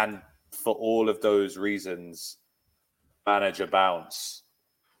 And for all of those reasons, manager bounce.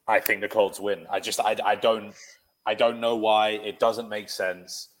 I think the Colts win. I don't know why. It doesn't make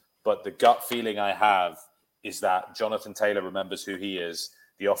sense. But the gut feeling I have is that Jonathan Taylor remembers who he is.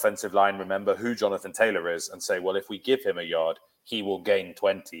 The offensive line remember who Jonathan Taylor is and say, well, if we give him a yard, he will gain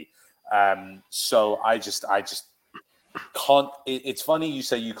 20. So I just can't. It's funny you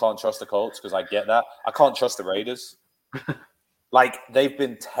say you can't trust the Colts because I get that. I can't trust the Raiders. Like, they've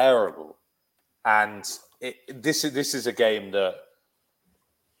been terrible. And this is a game that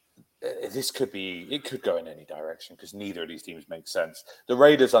it could go in any direction because neither of these teams make sense. The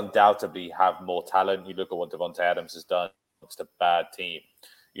Raiders undoubtedly have more talent. You look at what Devontae Adams has done. It's a bad team.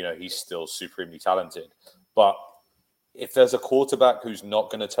 He's still supremely talented. But if there's a quarterback who's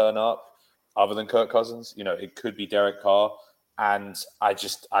not going to turn up other than Kirk Cousins, it could be Derek Carr. And I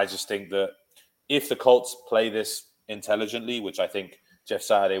just think that if the Colts play this intelligently, which I think Jeff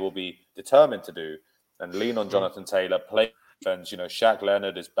Saturday will be determined to do, and lean on Jonathan Taylor, play defense. Shaq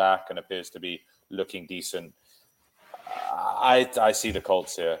Leonard is back and appears to be looking decent. I see the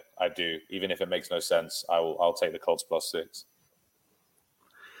Colts here. I do. Even if it makes no sense, I'll take the Colts +6.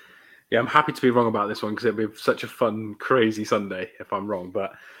 Yeah, I'm happy to be wrong about this one because it'll be such a fun, crazy Sunday if I'm wrong.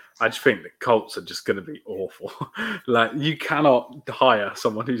 But I just think the Colts are just going to be awful. Like, you cannot hire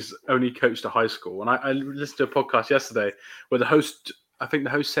someone who's only coached at high school. And I listened to a podcast yesterday where the host, I think the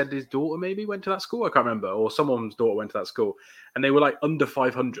host said his daughter maybe went to that school. I can't remember. Or someone's daughter went to that school. And they were like under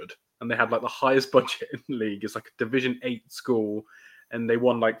 500. And they had like the highest budget in the league. It's like a Division 8 school. And they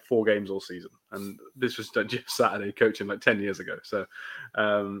won like 4 games all season. And this was Jeff Saturday coaching like 10 years ago. So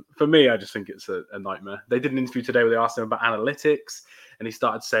for me, I just think it's a nightmare. They did an interview today where they asked him about analytics. And he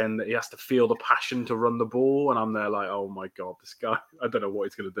started saying that he has to feel the passion to run the ball. And I'm there like, oh my God, this guy, I don't know what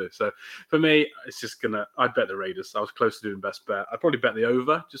he's going to do. So for me, it's just I'd bet the Raiders. I was close to doing best bet. I'd probably bet the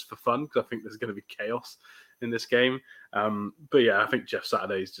over just for fun because I think there's going to be chaos in this game. But yeah, I think Jeff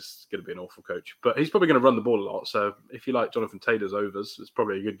Saturday is just going to be an awful coach. But he's probably going to run the ball a lot. So if you like Jonathan Taylor's overs, it's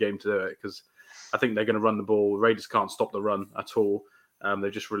probably a good game to do it because I think they're going to run the ball. The Raiders can't stop the run at all.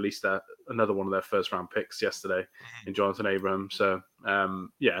 They just released another one of their first-round picks yesterday in Jonathan Abram. So,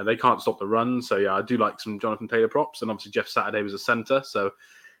 yeah, they can't stop the run. So, yeah, I do like some Jonathan Taylor props. And obviously, Jeff Saturday was a center. So,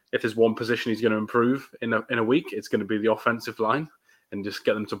 if there's one position he's going to improve in a week, it's going to be the offensive line and just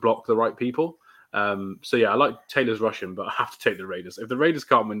get them to block the right people. So, yeah, I like Taylor's rushing, but I have to take the Raiders. If the Raiders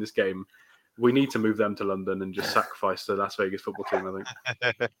can't win this game, we need to move them to London and just sacrifice the Las Vegas football team, I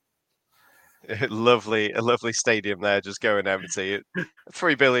think. A lovely stadium there, just going empty.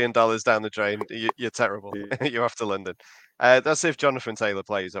 $3 billion down the drain. You're terrible. You're off to London. That's if Jonathan Taylor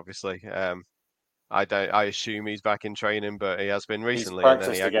plays, obviously. I assume he's back in training, but he has been recently. He's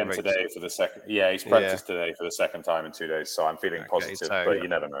practiced again today for the second. Yeah, he's practiced today for the second time in 2 days. So I'm feeling positive, but you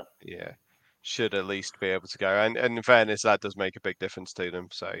never know. Yeah, should at least be able to go. And in fairness, that does make a big difference to them.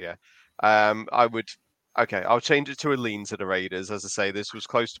 So yeah, I would. Okay, I'll change it to a lean to the Raiders. As I say, this was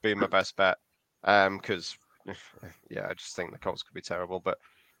close to being my best bet. Because yeah, I just think the Colts could be terrible. But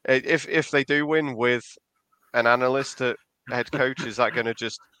if they do win with an analyst at head coach, is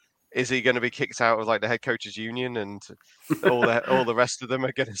he going to be kicked out of like the head coaches union and all the rest of them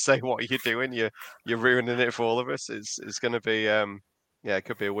are going to say, what are you doing? You're ruining it for all of us. It's going to be it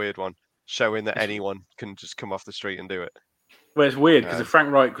could be a weird one, showing that anyone can just come off the street and do it. Well, it's weird because if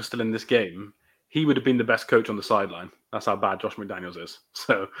Frank Reich was still in this game, he would have been the best coach on the sideline. That's how bad Josh McDaniels is.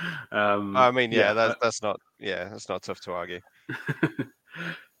 So, I mean, that's not tough to argue.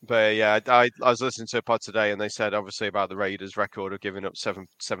 But yeah, I was listening to a pod today, and they said obviously about the Raiders' record of giving up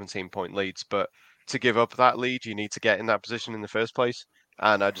 17-point leads, but to give up that lead, you need to get in that position in the first place,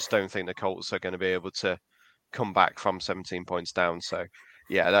 and I just don't think the Colts are going to be able to come back from 17 points down. So,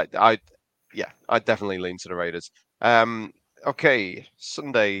 yeah, I'd definitely lean to the Raiders. Okay,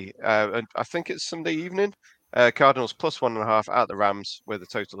 Sunday. I think it's Sunday evening. Cardinals +1.5 at the Rams with a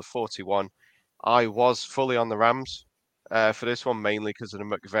total of 41. I was fully on the Rams for this one, mainly because of the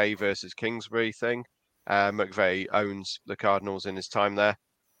McVay versus Kingsbury thing. McVay owns the Cardinals in his time there.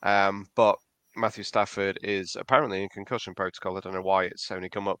 But Matthew Stafford is apparently in concussion protocol. I don't know why it's only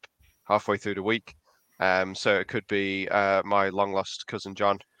come up halfway through the week. So it could be my long-lost cousin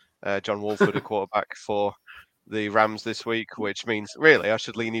John Wolford, a quarterback for the Rams this week, which means really I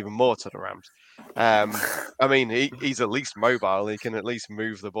should lean even more to the Rams. I mean, he's at least mobile. He can at least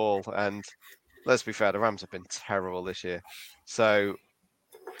move the ball. And let's be fair, the Rams have been terrible this year. So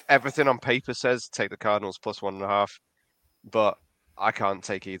everything on paper says take the Cardinals +1.5, but I can't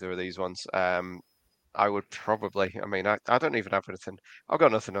take either of these ones. I would probably, I don't even have anything. I've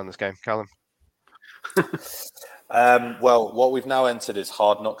got nothing on this game, Callum. Well, what we've now entered is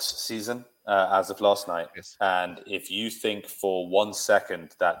Hard Knocks season as of last night. Yes. And if you think for 1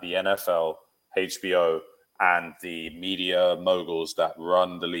 second that the NFL, HBO, and the media moguls that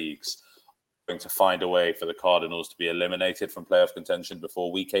run the leagues are going to find a way for the Cardinals to be eliminated from playoff contention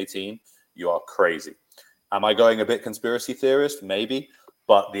before week 18, you are crazy. Am I going a bit conspiracy theorist? Maybe.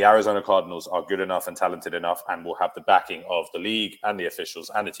 But the Arizona Cardinals are good enough and talented enough and will have the backing of the league and the officials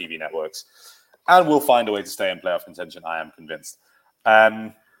and the TV networks. And we'll find a way to stay in playoff contention, I am convinced.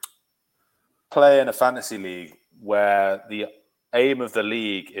 Play in a fantasy league where the aim of the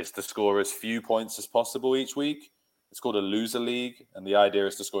league is to score as few points as possible each week. It's called a loser league, and the idea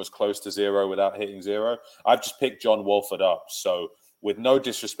is to score as close to 0 without hitting 0. I've just picked John Wolford up, so with no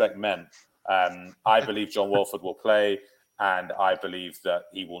disrespect meant, I believe John Wolford will play, and I believe that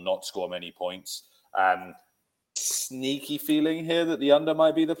he will not score many points. Sneaky feeling here that the under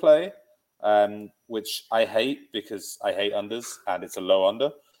might be the play. Which I hate because I hate unders and it's a low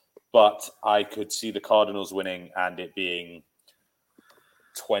under. But I could see the Cardinals winning and it being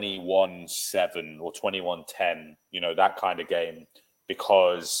 21-7 or 21-10, that kind of game,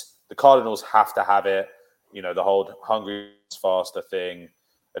 because the Cardinals have to have it. The whole hungry faster thing.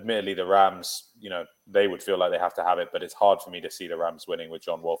 Admittedly, the Rams, they would feel like they have to have it, but it's hard for me to see the Rams winning with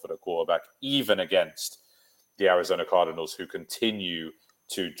John Wolford at quarterback, even against the Arizona Cardinals, who continue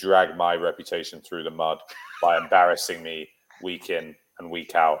to drag my reputation through the mud by embarrassing me week in and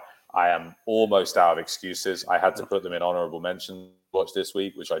week out. I am almost out of excuses. I had to put them in honorable mention watch this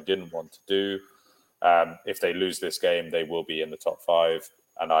week, which I didn't want to do. If they lose this game, they will be in the top 5,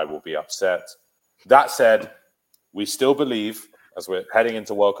 and I will be upset. That said, we still believe, as we're heading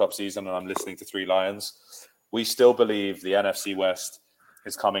into World Cup season and I'm listening to 3 Lions, we still believe the NFC West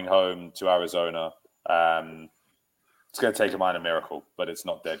is coming home to Arizona. It's going to take a minor miracle, but it's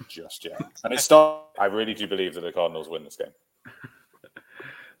not dead just yet. And I really do believe that the Cardinals win this game.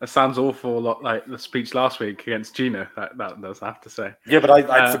 That sounds awful lot like the speech last week against Gino. That does, I have to say. Yeah, but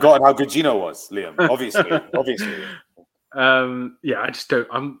I'd forgotten how good Gino was, Liam. Obviously. Yeah, I just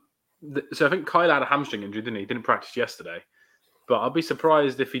don't. So I think Kyle had a hamstring injury, didn't he? He didn't practice yesterday. But I'll be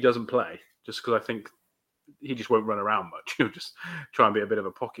surprised if he doesn't play, just because I think he just won't run around much. He'll just try and be a bit of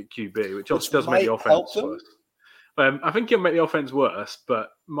a pocket QB, which also does make the offense worse. I think he'll make the offense worse, but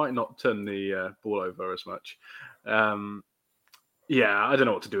might not turn the ball over as much. Yeah, I don't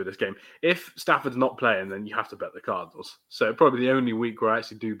know what to do with this game. If Stafford's not playing, then you have to bet the Cardinals. So probably the only week where I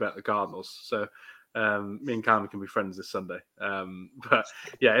actually do bet the Cardinals. So me and Callum can be friends this Sunday. But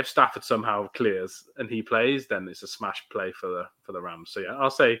yeah, if Stafford somehow clears and he plays, then it's a smash play for the Rams. So yeah,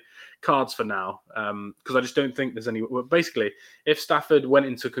 I'll say Cards for now, because I just don't think there's any. Well, basically, if Stafford went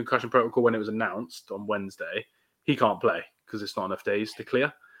into concussion protocol when it was announced on Wednesday, he can't play because it's not enough days to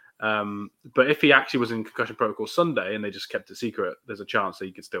clear. But if he actually was in concussion protocol Sunday and they just kept it secret, there's a chance that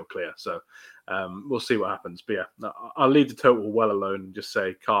he could still clear. So we'll see what happens. But yeah, I'll leave the total well alone and just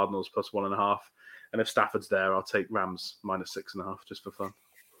say Cardinals plus 1.5. And if Stafford's there, I'll take Rams minus 6.5 just for fun.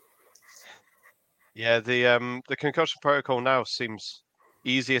 Yeah, the concussion protocol now seems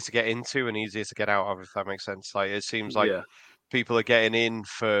easier to get into and easier to get out of, if that makes sense. Like it seems like people are getting in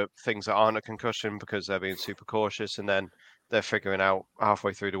for things that aren't a concussion because they're being super cautious, and then they're figuring out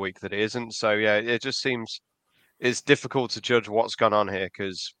halfway through the week that it isn't. So yeah, it just seems it's difficult to judge what's gone on here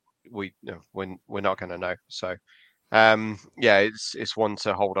because we're not going to know. So yeah, it's one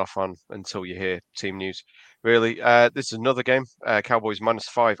to hold off on until you hear team news. Really, this is another game. Cowboys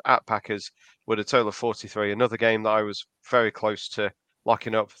 -5 at Packers with a total of 43. Another game that I was very close to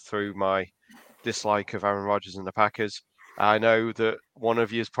locking up through my dislike of Aaron Rodgers and the Packers. I know that one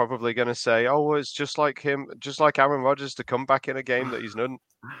of you is probably going to say, "Oh, it's just like him, just like Aaron Rodgers to come back in a game that he's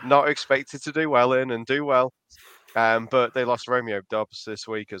not expected to do well in and do well." But they lost Romeo Doubs this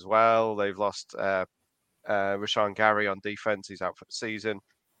week as well. They've lost Rashawn Gary on defense. He's out for the season.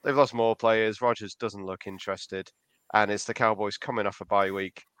 They've lost more players. Rodgers doesn't look interested. And it's the Cowboys coming off a bye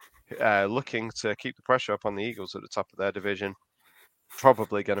week, looking to keep the pressure up on the Eagles at the top of their division.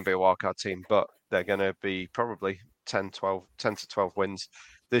 Probably going to be a wildcard team, but they're going to be probably 10 to 12 wins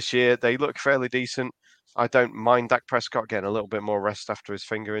this year. They look fairly decent. I don't mind Dak Prescott getting a little bit more rest after his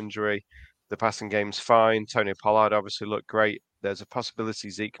finger injury. The passing game's fine. Tony Pollard obviously looked great. There's a possibility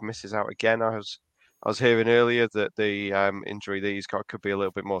Zeke misses out again. I was hearing earlier that the injury that he's got could be a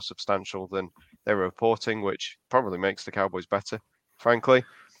little bit more substantial than they were reporting, which probably makes the Cowboys better, frankly.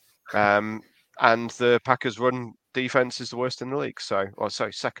 And the Packers' run defense is the worst in the league.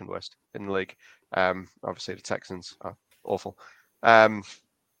 Second worst in the league. Obviously, the Texans are awful.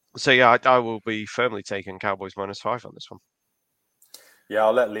 So yeah, I will be firmly taking Cowboys -5 on this one. Yeah,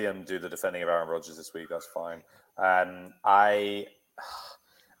 I'll let Liam do the defending of Aaron Rodgers this week. That's fine.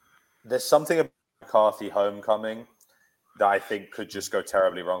 There's something about McCarthy homecoming that I think could just go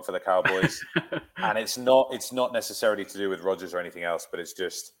terribly wrong for the Cowboys. And it's not necessarily to do with Rodgers or anything else, but it's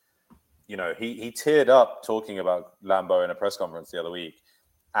just, he teared up talking about Lambeau in a press conference the other week.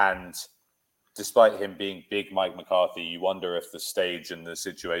 And despite him being big Mike McCarthy, you wonder if the stage and the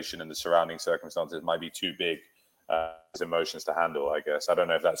situation and the surrounding circumstances might be too big his emotions to handle, I guess. I don't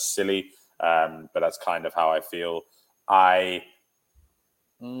know if that's silly, but that's kind of how I feel.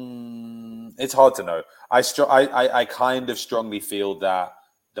 It's hard to know. I kind of strongly feel that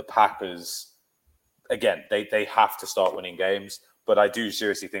the Packers, again, they have to start winning games, but I do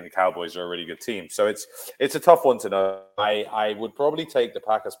seriously think the Cowboys are a really good team. So it's a tough one to know. I would probably take the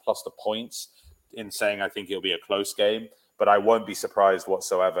Packers plus the points in saying I think it'll be a close game, but I won't be surprised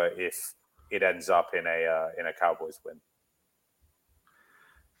whatsoever if it ends up in a Cowboys win.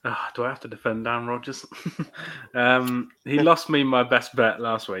 Do I have to defend Aaron Rodgers? He lost me my best bet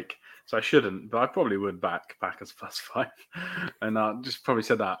last week. so I shouldn't, but I probably would back Packers +5. And I just probably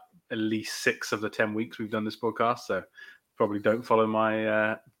said that at least 6 of the 10 weeks we've done this podcast. So probably don't follow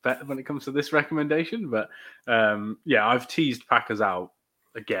my bet when it comes to this recommendation. But yeah, I've teased Packers out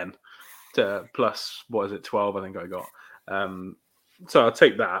again to plus, 12? I think I got. So I'll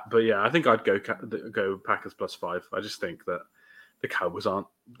take that. But yeah, I think I'd go Packers +5. I just think that the Cowboys aren't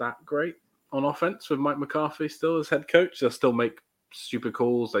that great on offense with Mike McCarthy still as head coach. They'll still make stupid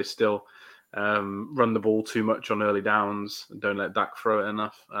calls. They still run the ball too much on early downs and don't let Dak throw it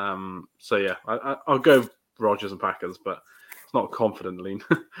enough. So yeah, I'll go Rodgers and Packers, but it's not a confident lean.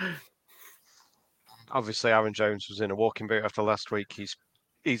 Obviously, Aaron Jones was in a walking boot after last week.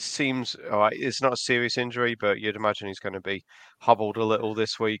 He seems all right. It's not a serious injury, but you'd imagine he's going to be hobbled a little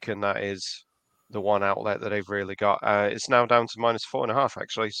this week, and that is the one outlet that they've really got. It's now down to -4.5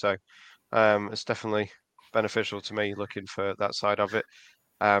 actually, so it's definitely beneficial to me looking for that side of it.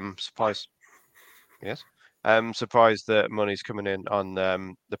 Surprised, yes. Surprised that money's coming in on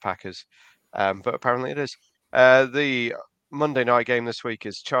the Packers, but apparently it is. The Monday night game this week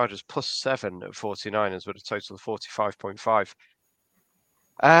is Chargers +7 at 49ers with a total of 45.5.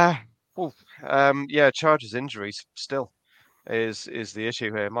 Yeah, Chargers injuries still is the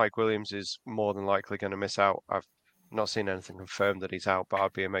issue here. Mike Williams is more than likely going to miss out. I've not seen anything confirmed that he's out, but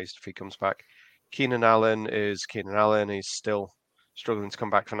I'd be amazed if he comes back. Keenan Allen is Keenan Allen. He's still struggling to come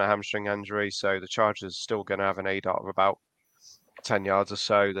back from a hamstring injury, so the Chargers still going to have an ADOT of about 10 yards or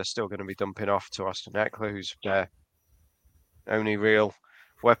so. They're still going to be dumping off to Austin Eckler, who's their only real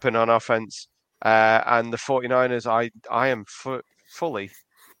weapon on offense. And the 49ers, I am fully,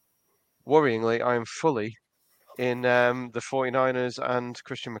 worryingly, I am fully in the 49ers and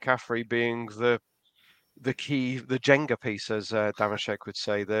Christian McCaffrey being the key, the Jenga piece, as Damashek would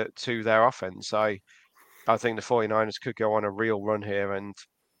say, to their offense. I think the 49ers could go on a real run here, and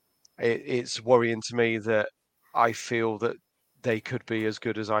it's worrying to me that I feel that they could be as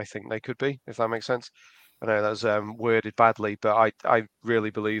good as I think they could be, if that makes sense. I know that's worded badly, but I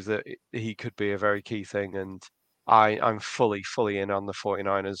really believe that he could be a very key thing, and I'm fully in on the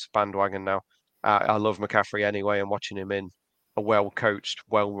 49ers bandwagon now. I love McCaffrey anyway, and watching him in a well-coached,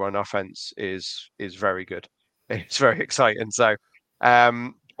 well-run offense is very good. It's very exciting. So,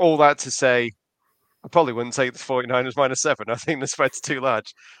 all that to say, I probably wouldn't take the 49ers -7. I think the spread's too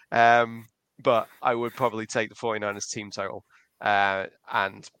large. But I would probably take the 49ers team total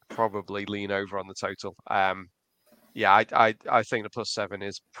and probably lean over on the total. Yeah, I think the +7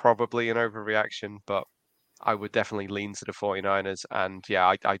 is probably an overreaction, but I would definitely lean to the 49ers. And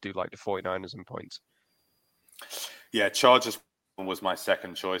yeah, I do like the 49ers in points. Yeah, Chargers was my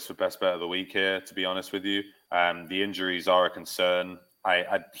second choice for best bet of the week here, to be honest with you. The injuries are a concern.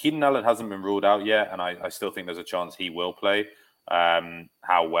 Keenan Allen hasn't been ruled out yet, and I still think there's a chance he will play.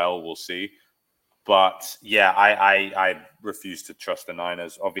 How well, we'll see. But yeah, I refuse to trust the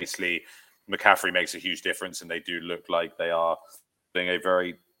Niners. Obviously, McCaffrey makes a huge difference, and they do look like they are being a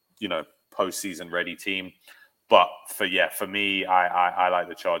very, postseason ready team. But for me, I like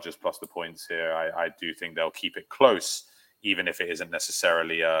the Chargers plus the points here. I do think they'll keep it close, even if it isn't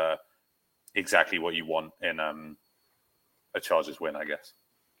necessarily exactly what you want in a Chargers win, I guess.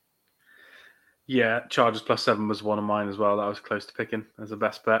 Yeah, Chargers +7 was one of mine as well. That was close to picking as a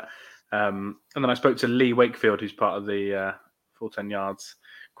best bet. And then I spoke to Lee Wakefield, who's part of the Full 10 Yards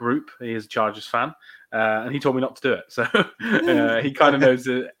group. He is a Chargers fan, and he told me not to do it. So he kind of knows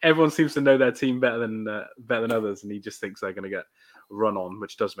that everyone seems to know their team better than others, and he just thinks they're going to get run on,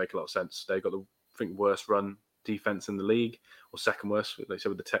 which does make a lot of sense. They got the worst run defense in the league, or second worst, they said,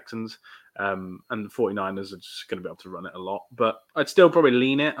 with the Texans. And the 49ers are just going to be able to run it a lot. But I'd still probably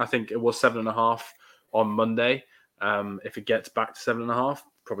lean it. I think it was 7.5 on Monday. If it gets back to 7.5,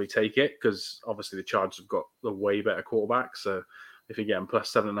 probably take it, because obviously the Chargers have got the way better quarterback. So if you're getting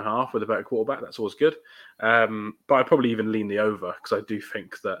 +7.5 with a better quarterback, that's always good. But I'd probably even lean the over, because I do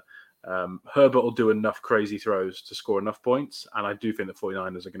think that Herbert will do enough crazy throws to score enough points. And I do think the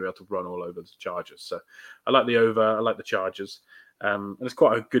 49ers are going to be able to run all over the Chargers. So I like the over. I like the Chargers. And it's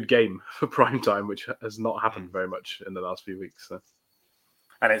quite a good game for prime time, which has not happened very much in the last few weeks. So.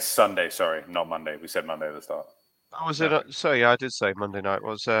 And it's Sunday, sorry, not Monday. We said Monday at the start. Oh, was it? So yeah, I did say Monday night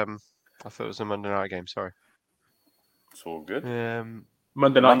was. I thought it was a Monday night game. Sorry. It's all good.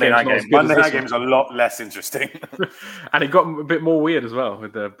 Monday night game. Monday night game is a lot less interesting, and it got a bit more weird as well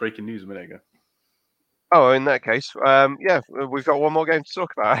with the breaking news a minute ago. Oh, in that case, yeah, we've got one more game to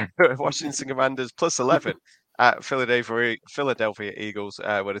talk about. Washington Commanders +11 at Philadelphia Eagles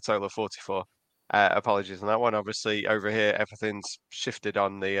with a total of 44. Apologies on that one. Obviously, over here, everything's shifted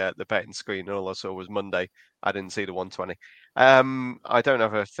on the betting screen, and all I saw was Monday. I didn't see the 120. I don't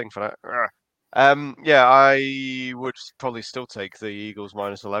have a thing for that. Yeah, I would probably still take the Eagles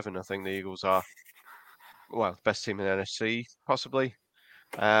minus 11. I think the Eagles are, well, best team in the NFC, possibly.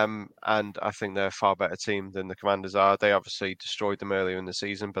 And I think they're a far better team than the Commanders are. They obviously destroyed them earlier in the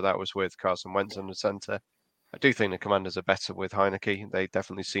season, but that was with Carson Wentz in the center. I do think the Commanders are better with Heineke. They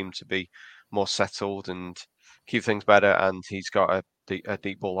definitely seem to be more settled and keep things better, and he's got a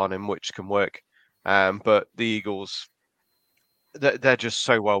deep ball on him, which can work. But the Eagles, they're just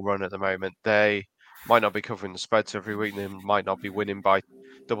so well run at the moment. They might not be covering the spreads every week. They might not be winning by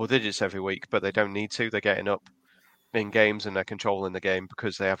double digits every week, but they don't need to. They're getting up in games and they're controlling the game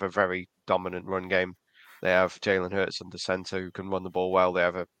because they have a very dominant run game. They have Jalen Hurts under center who can run the ball well. They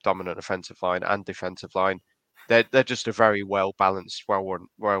have a dominant offensive line and defensive line. They're just a very well balanced, well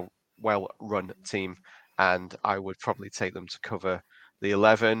run team, and I would probably take them to cover the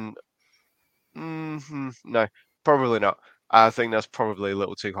 11. No, probably not. I think that's probably a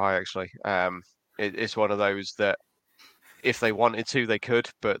little too high actually. It's one of those that if they wanted to, they could,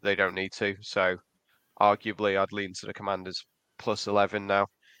 but they don't need to. So arguably, I'd lean to the Commanders plus 11 now,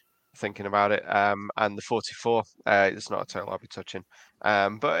 thinking about it. And the 44, it's not a total I'll be touching.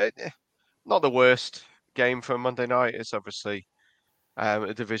 But not the worst game for Monday night. It's obviously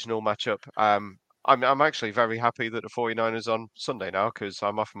a divisional matchup. I'm actually very happy that the 49ers on Sunday now because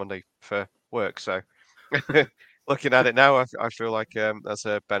I'm off Monday for work. So looking at it now, I feel like that's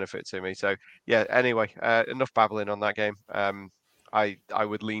a benefit to me. So yeah, anyway, enough babbling on that game. I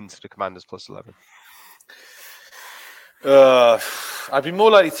would lean to the Commanders plus 11. I'd be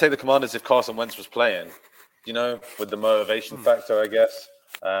more likely to take the Commanders if Carson Wentz was playing, with the motivation factor, I guess.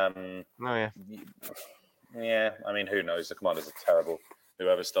 Oh, yeah. Yeah, I mean, who knows? The Commanders are terrible,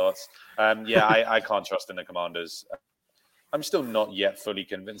 whoever starts. I can't trust in the Commanders. I'm still not yet fully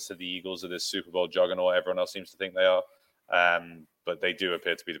convinced that the Eagles are this Super Bowl juggernaut everyone else seems to think they are. But they do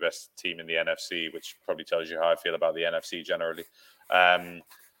appear to be the best team in the NFC, which probably tells you how I feel about the NFC generally. I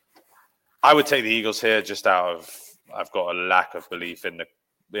would take the Eagles here just out of I've got a lack of belief in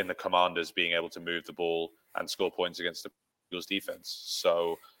the Commanders being able to move the ball and score points against the Eagles defense.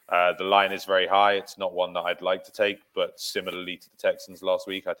 So the line is very high. It's not one that I'd like to take, but similarly to the Texans last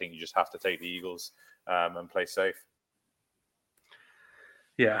week, I think you just have to take the Eagles and play safe.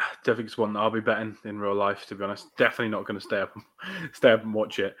 Yeah, definitely it's one that I'll be betting in real life, to be honest. Definitely not going to stay up and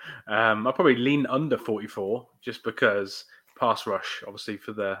watch it. I'll probably lean under 44 just because pass rush, obviously,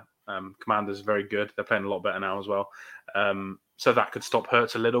 for the Commanders is very good. They're playing a lot better now as well. So that could stop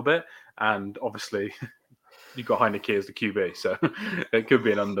Hurts a little bit. And obviously, you've got Heineke as the QB, so it could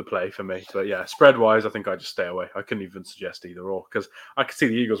be an underplay for me. But yeah, spread-wise, I think I just stay away. I couldn't even suggest either or because I could see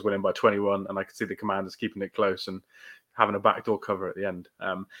the Eagles winning by 21 and I could see the Commanders keeping it close and having a backdoor cover at the end.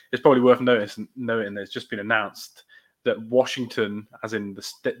 It's probably worth noting that it's just been announced that Washington, as in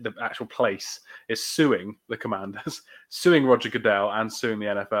the actual place, is suing the Commanders, suing Roger Goodell and suing the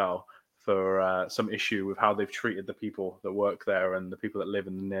NFL for some issue with how they've treated the people that work there and the people that live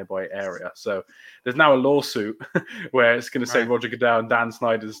in the nearby area. So there's now a lawsuit where it's going to say Roger Goodell and Dan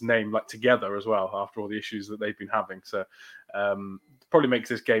Snyder's name together as well after all the issues that they've been having. So probably makes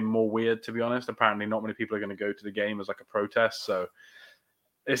this game more weird, to be honest. Apparently not many people are going to go to the game as a protest. So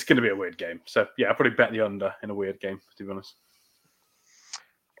it's going to be a weird game. So yeah, I'll probably bet the under in a weird game, to be honest.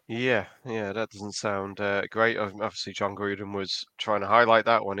 Yeah, that doesn't sound great. Obviously, John Gruden was trying to highlight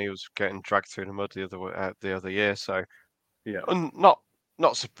that when he was getting dragged through the mud the other year. So, yeah, not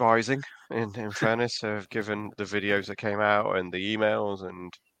surprising in fairness, given the videos that came out and the emails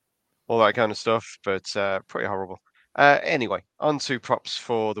and all that kind of stuff. But pretty horrible. Anyway, on to props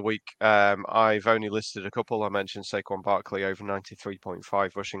for the week. I've only listed a couple. I mentioned Saquon Barkley over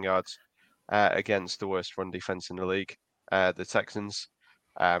 93.5 rushing yards against the worst run defense in the league, the Texans.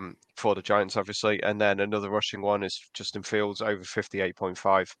 For the Giants, obviously. And then another rushing one is Justin Fields over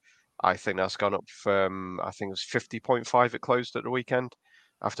 58.5. I think that's gone up from, I think it was 50.5 it closed at the weekend.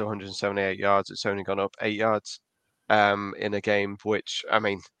 After 178 yards, it's only gone up 8 yards in a game, which, I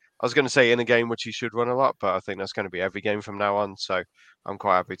mean, I was going to say in a game which he should run a lot, but I think that's going to be every game from now on. So I'm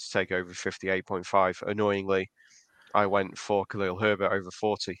quite happy to take over 58.5. Annoyingly, I went for Khalil Herbert over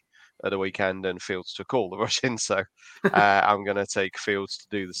 40 at the weekend, and Fields took all the rushing. So I'm going to take Fields to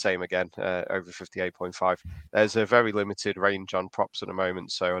do the same again, over 58.5. There's a very limited range on props at the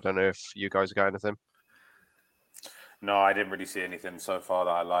moment, so I don't know if you guys got anything. No, I didn't really see anything so far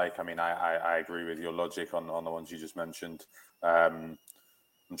that I like. I mean, I agree with your logic on the ones you just mentioned. I'm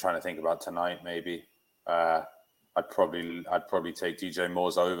trying to think about tonight, maybe. I'd probably take DJ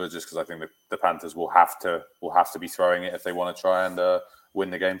Moore's over just because I think the Panthers will have to be throwing it if they want to try and win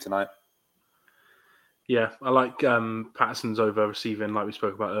the game tonight. Yeah, I like Patterson's over receiving, like we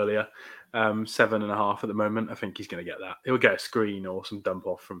spoke about earlier. 7.5 at the moment. I think he's going to get that. He'll get a screen or some dump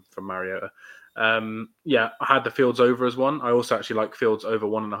off from Mariota. I had the Fields over as one. I also actually like Fields over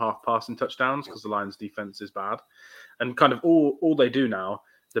 1.5 passing touchdowns because the Lions' defense is bad. And kind of all they do now,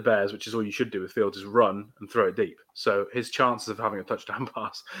 the Bears, which is all you should do with Fields, is run and throw it deep. So his chances of having a touchdown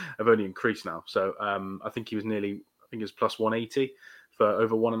pass have only increased now. So I think he was plus 180 for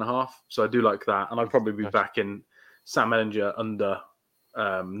over 1.5. So I do like that. And I'd probably be back in Sam Ehlinger under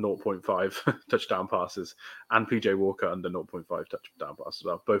 0.5 touchdown passes and PJ Walker under 0.5 touchdown passes as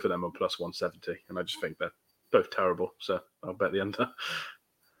well. Both of them are plus 170. And I just think they're both terrible. So I'll bet the under.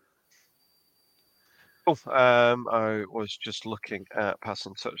 Cool. I was just looking at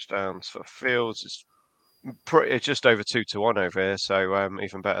passing touchdowns for Fields. It's just over 2-1 over here, so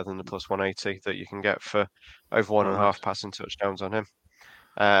even better than the plus 180 that you can get for over 1.5 passing touchdowns on him.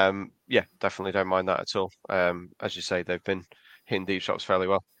 Definitely don't mind that at all. As you say, they've been hitting deep shots fairly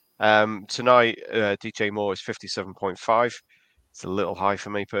well. Tonight, DJ Moore is 57.5. It's a little high for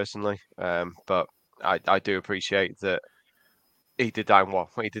me personally, but I do appreciate that he did that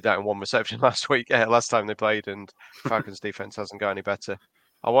in one reception last time they played, and Falcons defense hasn't got any better.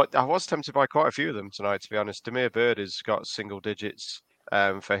 I was tempted by quite a few of them tonight, to be honest. Damiere Byrd has got single digits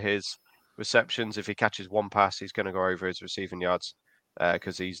for his receptions. If he catches one pass, he's going to go over his receiving yards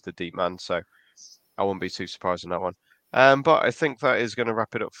because he's the deep man. So I wouldn't be too surprised on that one. But I think that is going to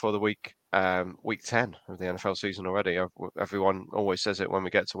wrap it up for the week 10 of the NFL season already. Everyone always says it when we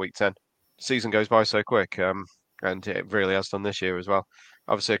get to week 10. The season goes by so quick. And it really has done this year as well.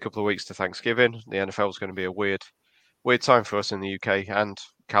 Obviously, a couple of weeks to Thanksgiving. The NFL is going to be a weird time for us in the UK, and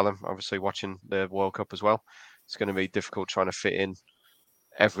Callum, obviously, watching the World Cup as well. It's going to be difficult trying to fit in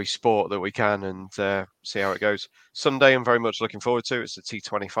every sport that we can and see how it goes. Sunday, I'm very much looking forward to. It's the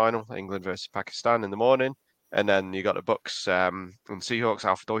T20 final, England versus Pakistan in the morning. And then you got the Bucks and Seahawks,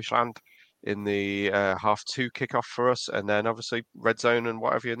 Alpha Deutschland in the 2:30 kickoff for us. And then, obviously, Red Zone and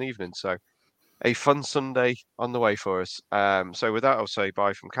whatever in the evening. So, a fun Sunday on the way for us. So with that, I'll say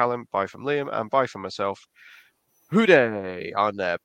bye from Callum, bye from Liam, and bye from myself. Hooday on